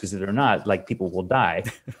jobs, because if they're not, like, people will die.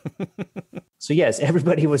 So yes,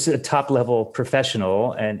 everybody was a top level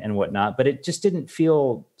professional and whatnot, but it just didn't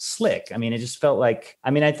feel slick. I mean, it just felt like,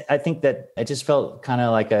 I think that it just felt kind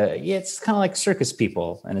of like it's kind of like circus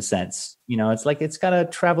people in a sense. You know, it's like, it's got a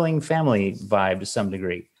traveling family vibe to some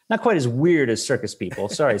degree. Not quite as weird as circus people.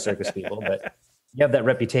 Sorry, circus people, but you have that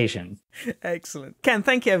reputation. Excellent. Ken,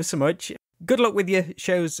 thank you ever so much. Good luck with your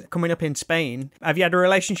shows coming up in Spain. Have you had a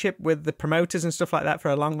relationship with the promoters and stuff like that for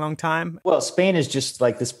a long, long time? Well, Spain is just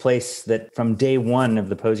like this place that from day one of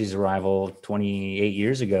the Posies' arrival 28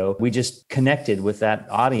 years ago, we just connected with that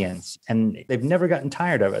audience, and they've never gotten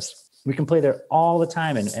tired of us. We can play there all the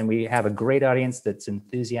time, and we have a great audience that's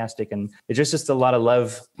enthusiastic, and there's just a lot of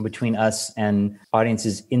love between us and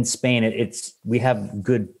audiences in Spain. We have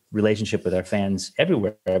good relationship with our fans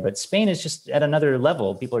everywhere, but Spain is just at another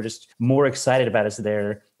level. People are just more excited about us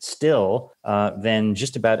there still than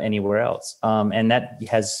just about anywhere else. And that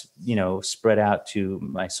has, spread out to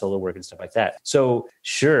my solo work and stuff like that. So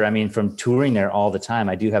sure, from touring there all the time,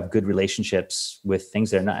 I do have good relationships with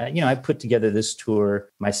things there. And I put together this tour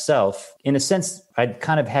myself. In a sense, I'd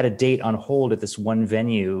kind of had a date on hold at this one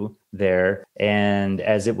venue there. And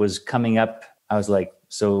as it was coming up, I was like,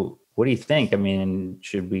 so what do you think?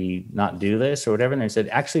 Should we not do this or whatever? And they said,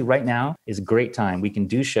 actually, right now is a great time. We can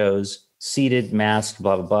do shows, seated, masked,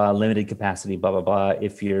 blah, blah, blah, limited capacity, blah, blah, blah.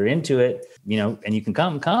 If you're into it, and you can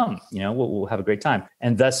come, we'll have a great time.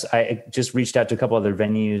 And thus I just reached out to a couple other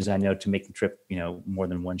venues I know to make the trip, more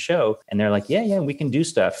than one show. And they're like, yeah, we can do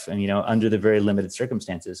stuff. And, under the very limited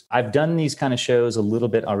circumstances. I've done these kind of shows a little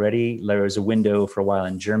bit already. There was a window for a while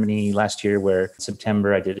in Germany last year where in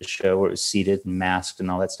September I did a show where it was seated and masked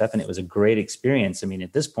and all that stuff. And it was a great experience.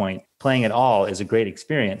 At this point, playing it all is a great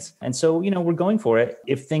experience. And so, we're going for it.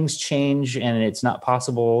 If things change and it's not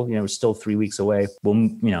possible, we're still 3 weeks away, we'll,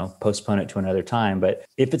 postpone it to another time. But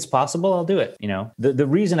if it's possible, I'll do it. The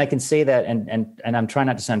reason I can say that, and I'm trying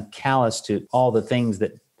not to sound callous to all the things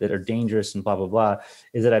that that are dangerous and blah, blah, blah,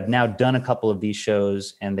 is that I've now done a couple of these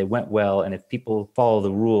shows and they went well. And if people follow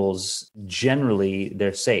the rules, generally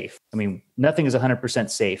they're safe. I mean, nothing is 100%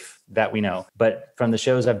 safe that we know, but from the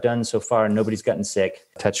shows I've done so far, nobody's gotten sick,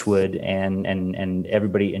 touch wood, and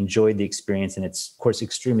everybody enjoyed the experience. And it's, of course,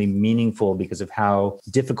 extremely meaningful because of how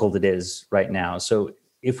difficult it is right now. So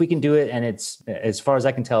if we can do it and it's, as far as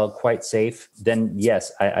I can tell, quite safe, then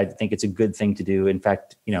yes, I think it's a good thing to do. In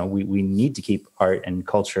fact, we need to keep art and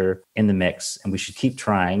culture in the mix, and we should keep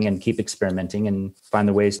trying and keep experimenting and find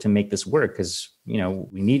the ways to make this work, because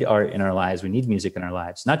we need art in our lives. We need music in our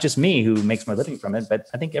lives. Not just me who makes my living from it, but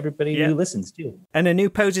I think everybody who listens too. And a new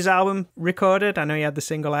Posies album recorded. I know you had the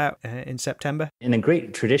single out in September. In a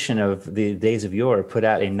great tradition of the days of yore, put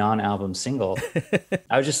out a non-album single.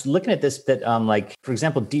 I was just looking at this, that for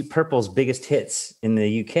example, Deep Purple's biggest hits in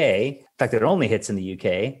the UK, in fact, their only hits in the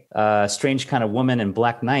UK, Strange Kind of Woman and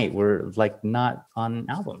Black Knight, were not on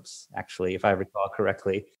albums, actually, if I recall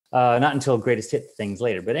correctly. Not until greatest hit things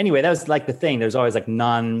later. But anyway, that was the thing. There's always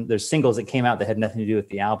there's singles that came out that had nothing to do with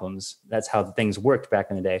the albums. That's how things worked back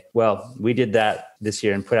in the day. Well, we did that this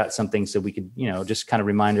year and put out something so we could, just kind of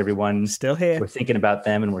remind everyone still here. We're thinking about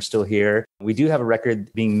them and we're still here. We do have a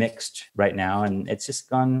record being mixed right now, and it's just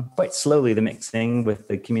gone quite slowly, the mixing, with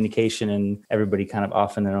the communication and everybody kind of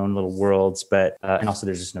off in their own little worlds. But, and also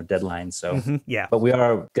there's just no deadline. So, but we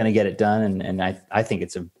are going to get it done. And I think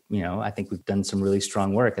it's I think we've done some really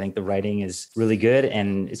strong work. I think the writing is really good,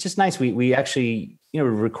 and it's just nice. We actually,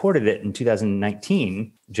 recorded it in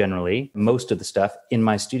 2019, generally, most of the stuff in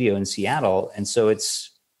my studio in Seattle. And so it's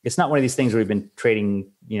not one of these things where we've been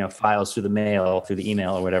trading, files through the mail, through the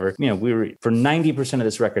email or whatever. We were, for 90% of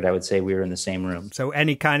this record, I would say we were in the same room. So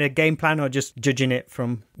any kind of game plan, or just judging it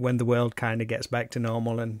from when the world kind of gets back to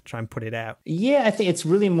normal and try and put it out? Yeah, I think it's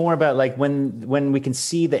really more about when we can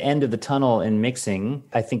see the end of the tunnel in mixing.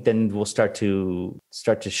 I think then we'll start to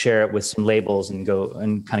share it with some labels and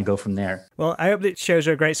kind of go from there. Well, I hope that shows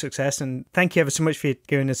are a great success, and thank you ever so much for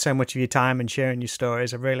giving us so much of your time and sharing your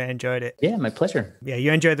stories. I've really enjoyed it. Yeah, my pleasure. Yeah,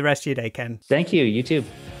 you enjoy the rest of your day, Ken. Thank you. You too.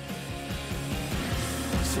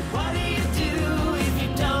 So what do you do if you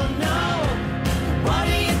don't know? What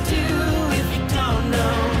do you do if you don't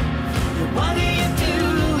know? What do you do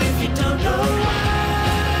if you don't know why?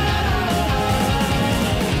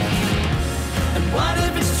 And what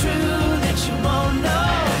if it's true that you won't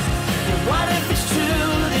know? And what if it's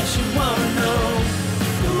true that you won't know?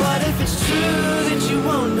 And what if it's true that you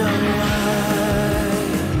won't know why?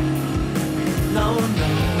 No, no.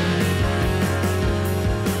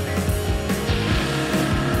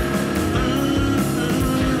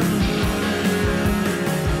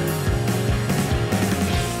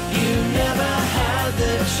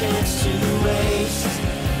 Chance to waste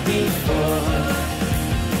before.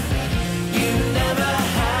 You never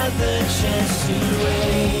had the chance to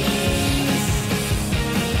waste.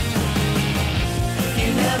 You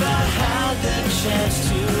never had the chance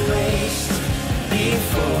to waste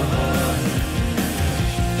before.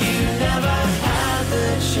 You never had the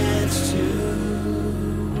chance to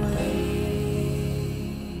waste.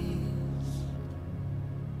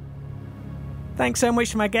 Thanks so much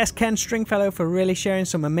to my guest Ken Stringfellow for really sharing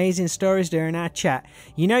some amazing stories during our chat.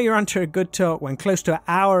 You're onto a good talk when close to an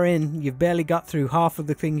hour in, you've barely got through half of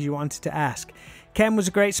the things you wanted to ask. Ken was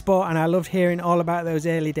a great sport, and I loved hearing all about those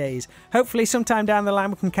early days. Hopefully sometime down the line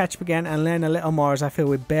we can catch up again and learn a little more, as I feel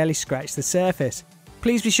we've barely scratched the surface.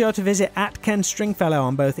 Please be sure to visit @KenStringfellow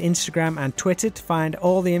on both Instagram and Twitter to find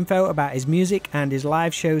all the info about his music and his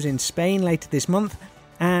live shows in Spain later this month.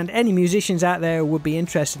 And any musicians out there who would be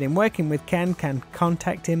interested in working with Ken can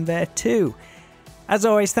contact him there too. As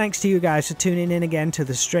always, thanks to you guys for tuning in again to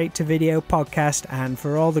the Straight to Video podcast, and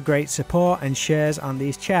for all the great support and shares on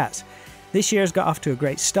these chats. This year's got off to a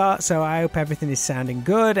great start, so I hope everything is sounding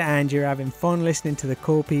good and you're having fun listening to the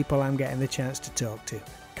cool people I'm getting the chance to talk to.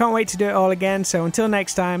 Can't wait to do it all again, so until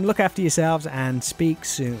next time, look after yourselves and speak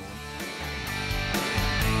soon.